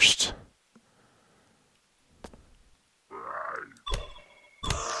first.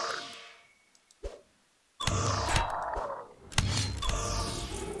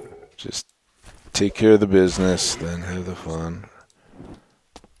 Just take care of the business, then have the fun.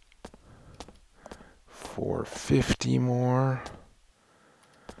 450 more.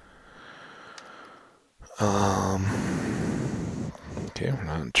 Okay, we're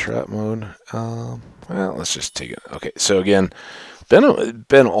not in trap mode. Well, let's just take it. Okay, so again,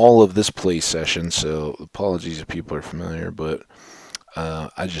 been all of this play session, so apologies if people are familiar, but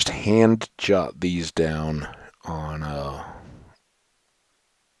I just hand jot these down on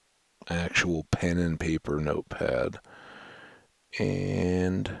actual pen and paper notepad,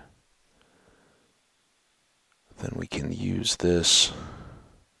 and then we can use this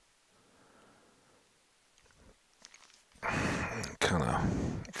kind of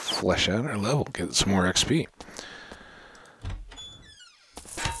flesh out our level, get some more XP.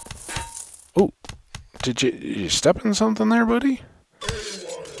 Oh, did you step in something there, buddy?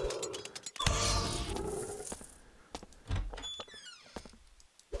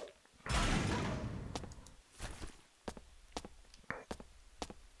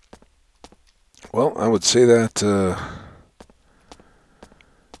 Well, I would say that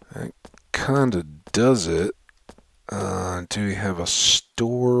kind of does it. Do we have a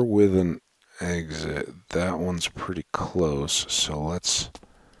store with an exit? That one's pretty close, so let's...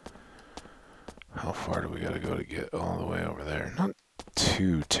 How far do we gotta go to get all the way over there? Not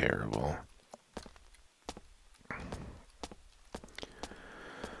too terrible.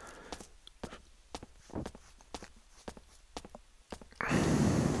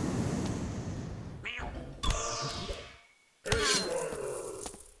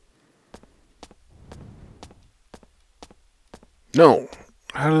 No!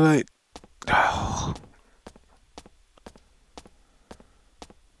 How did I... Oh.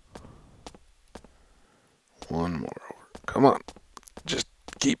 One more over. Come on. Just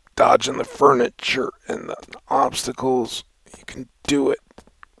keep dodging the furniture and the obstacles. You can do it.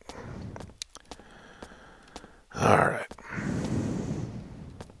 Alright.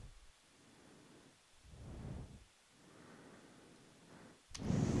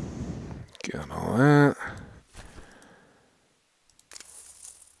 Got all that.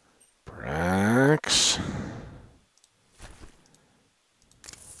 Brax.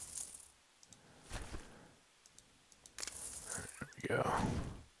 There we go.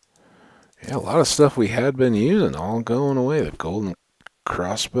 Yeah, a lot of stuff we had been using, all going away. The golden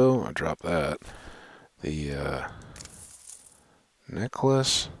crossbow, I dropped that. The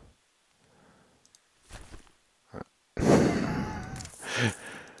necklace.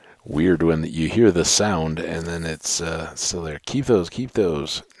 Weird when you hear the sound and then it's still there. Keep those, keep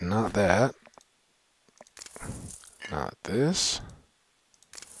those. Not that. Not this.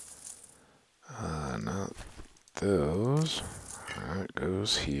 Not those. That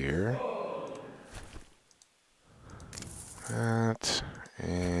goes here. That.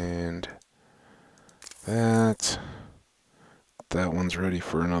 And that. That one's ready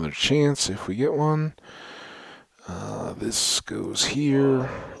for another chance if we get one. This goes here.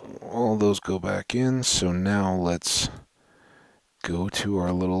 All those go back in. So now let's go to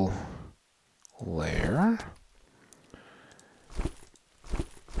our little lair.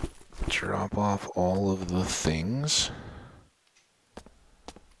 Drop off all of the things.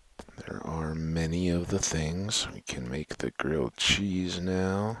 There are many of the things. We can make the grilled cheese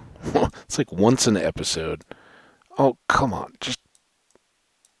now. It's like once an episode. Oh, come on. Just...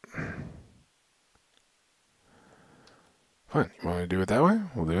 Fine. You want to do it that way?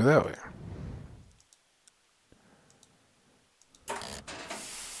 We'll do it that way.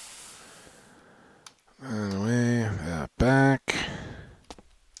 Anyway, that back.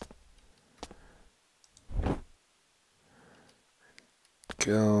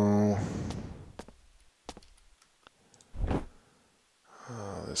 Go.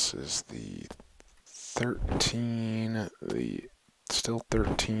 This is the 13. Still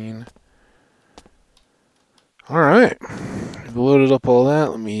 13. Alright. We've loaded up all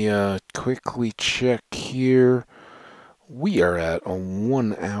that. Let me quickly check here. We are at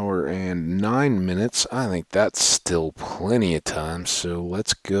 1 hour and 9 minutes. I think that's still plenty of time, so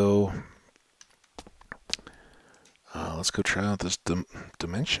let's go. Let's go try out this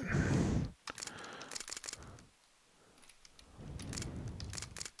dimension.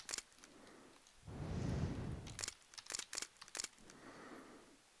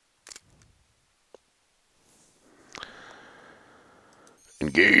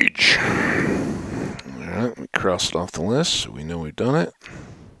 Engage. Alright, we crossed it off the list, so we know we've done it.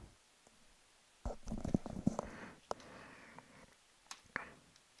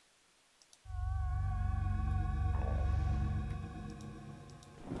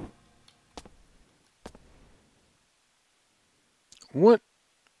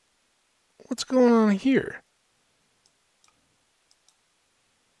 What's going on here?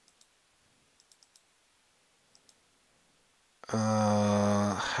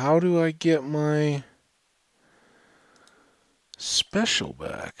 How do I get my special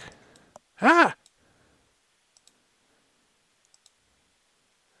back? Ah!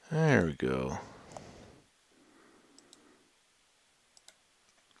 There we go.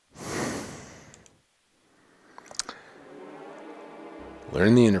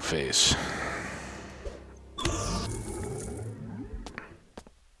 Learn the interface.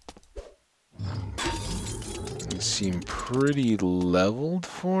 They seem pretty leveled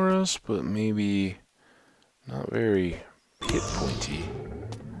for us, but maybe not very hit pointy.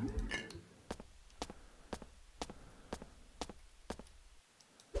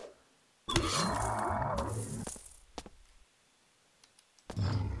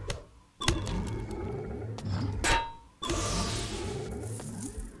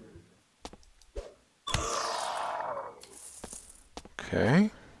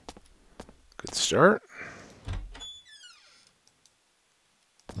 Okay, good start.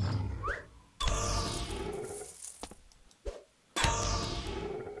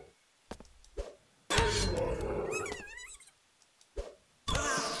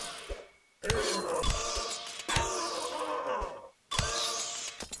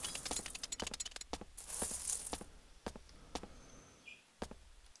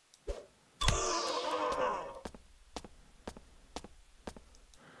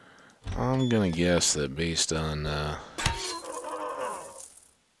 I'm gonna guess that based on the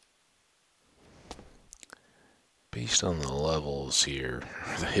levels here,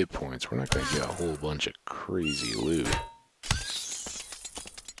 the hit points, we're not gonna get a whole bunch of crazy loot.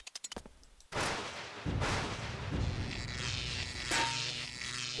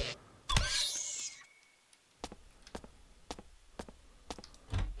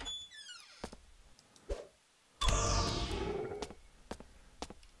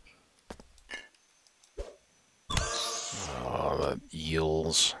 Oh, the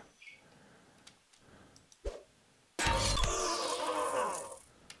eels.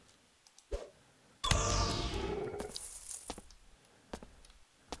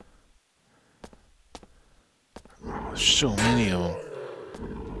 There's so many of them.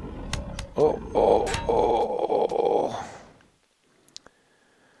 Oh.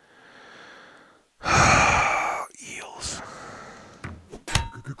 Eels.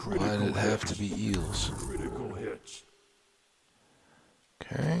 Why did it have to be eels? Critical hits.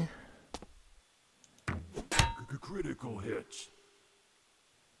 Okay. Critical hits.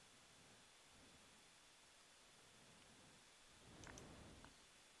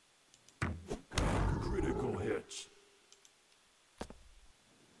 Critical hits.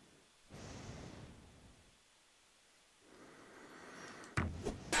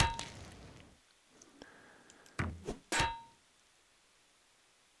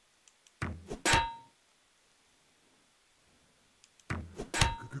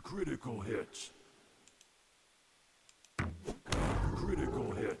 Critical hits.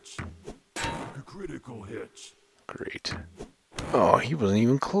 Critical hits. Critical hits. Great. Oh, he wasn't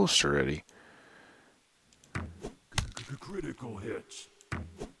even close already. Critical hits.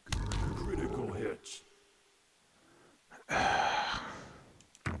 Critical hits.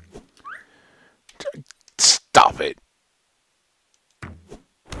 Stop it.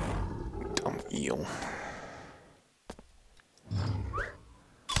 Dumb eel.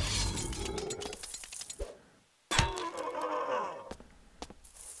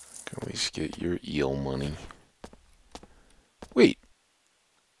 Can at least get your eel money. Wait.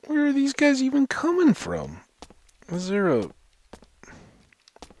 Where are these guys even coming from? Is there a...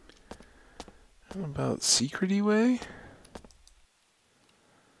 How about secrety way?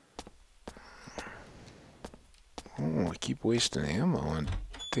 Oh, I keep wasting ammo on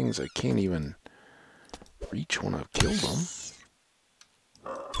things I can't even reach when I've killed them.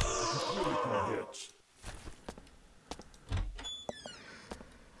 Critical hits.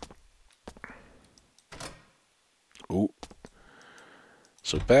 Oh.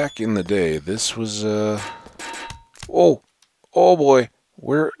 So back in the day, this was, Oh boy.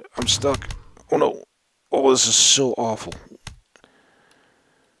 Where? I'm stuck. Oh no. Oh, this is so awful.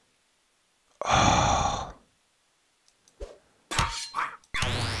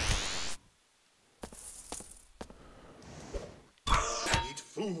 Eat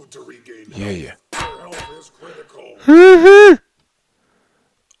food to regain health. Yeah. Your health is critical.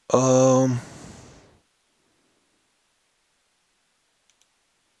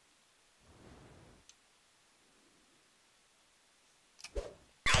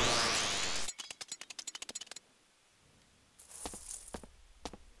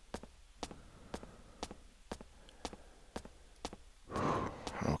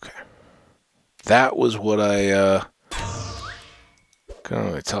 Okay. That was what I, Can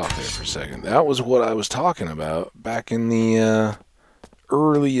only talk there for a second. That was what I was talking about back in the,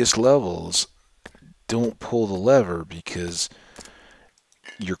 earliest levels. Don't pull the lever because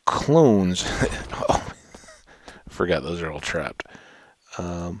your clones... Oh, I forgot those are all trapped.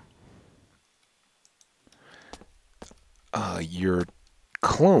 Your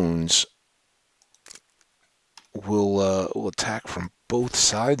clones will attack from both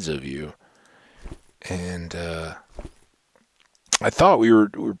sides of you, and I thought we were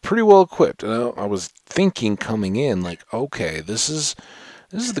pretty well equipped. I was thinking coming in, like, okay, this is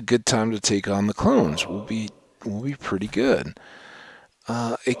the good time to take on the clones. We'll be pretty good.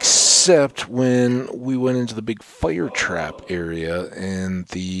 Except when we went into the big fire trap area, and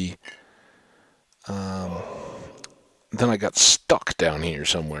then I got stuck down here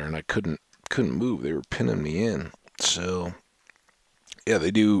somewhere, and I couldn't move. They were pinning me in. So yeah,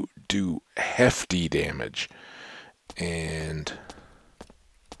 they do hefty damage, and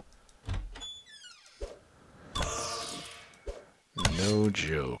no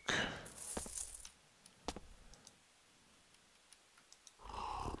joke.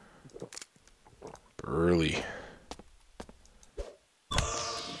 Burley.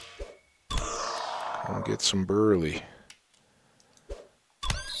 Come get some burley.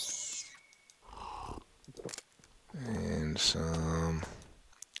 And some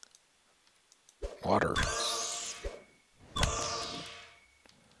water.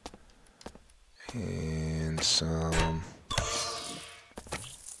 And some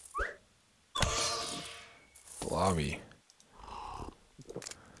lobby.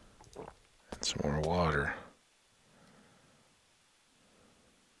 And some more water.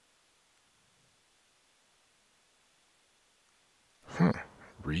 Huh.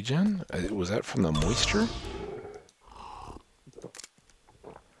 Regen? Was that from the moisture?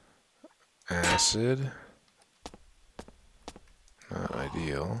 Acid. Not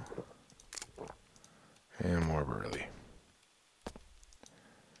ideal. And more burley.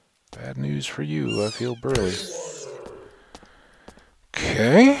 Bad news for you, I feel burley.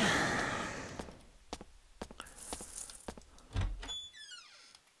 Okay.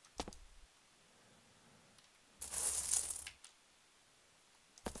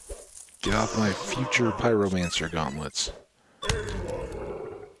 Get off my future pyromancer gauntlets.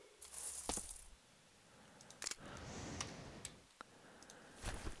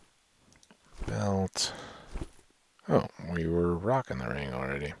 Belt. Oh, we were rocking the ring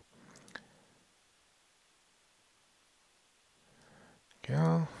already.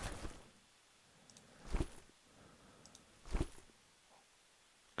 Yeah.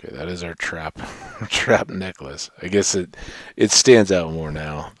 Okay, that is our trap necklace. I guess it stands out more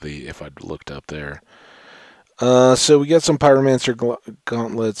now. If I'd looked up there. So we got some pyromancer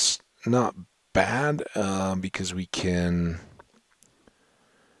gauntlets. Not bad, because we can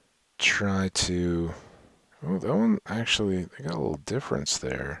try to. Oh, that one actually, they got a little difference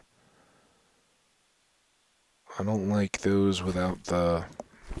there. I don't like those without the.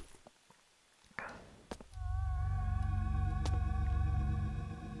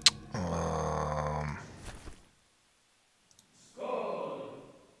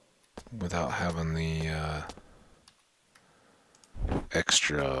 Without having the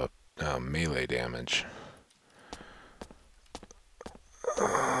extra melee damage.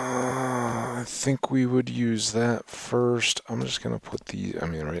 I think we would use that first. I'm just going to put these, I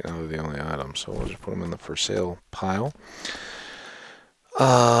mean, right now they're the only items, so we'll just put them in the for sale pile.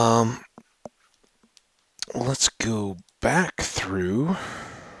 Let's go back through.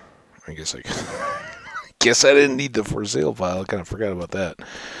 I guess I didn't need the for sale pile. I kind of forgot about that.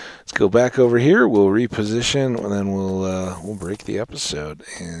 Let's go back over here. We'll reposition, and then we'll break the episode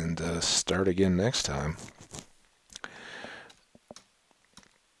and start again next time.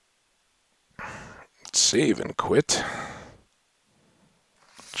 Save and quit.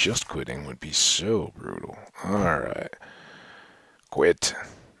 Just quitting would be so brutal. Alright. Quit.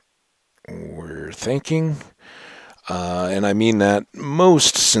 We're thinking, and I mean that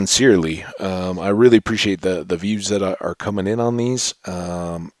most sincerely. I really appreciate the views that are coming in on these,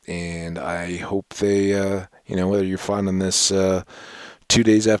 and I hope they, whether you're finding this 2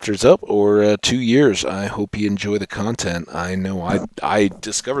 days after it's up or 2 years, I hope you enjoy the content. I know I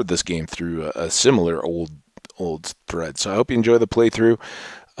discovered this game through a similar old thread, so I hope you enjoy the playthrough.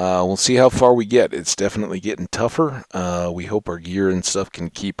 We'll see how far we get. It's definitely getting tougher. We hope our gear and stuff can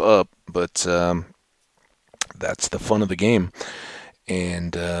keep up, but that's the fun of the game.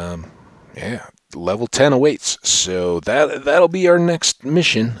 And yeah, level 10 awaits. So that'll be our next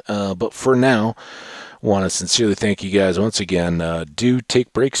mission. But for now, want to sincerely thank you guys once again. Do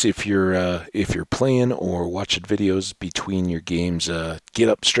take breaks if you're playing or watching videos between your games. Get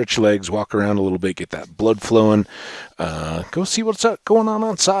up, stretch your legs, walk around a little bit, get that blood flowing. Go see what's going on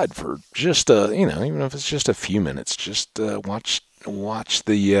outside for just even if it's just a few minutes. Just watch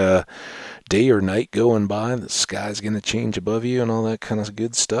the day or night going by. The sky's gonna change above you and all that kind of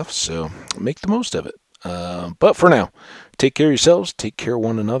good stuff. So make the most of it. But for now, take care of yourselves, take care of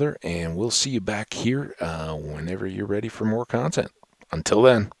one another, and we'll see you back here whenever you're ready for more content. Until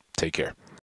then, take care.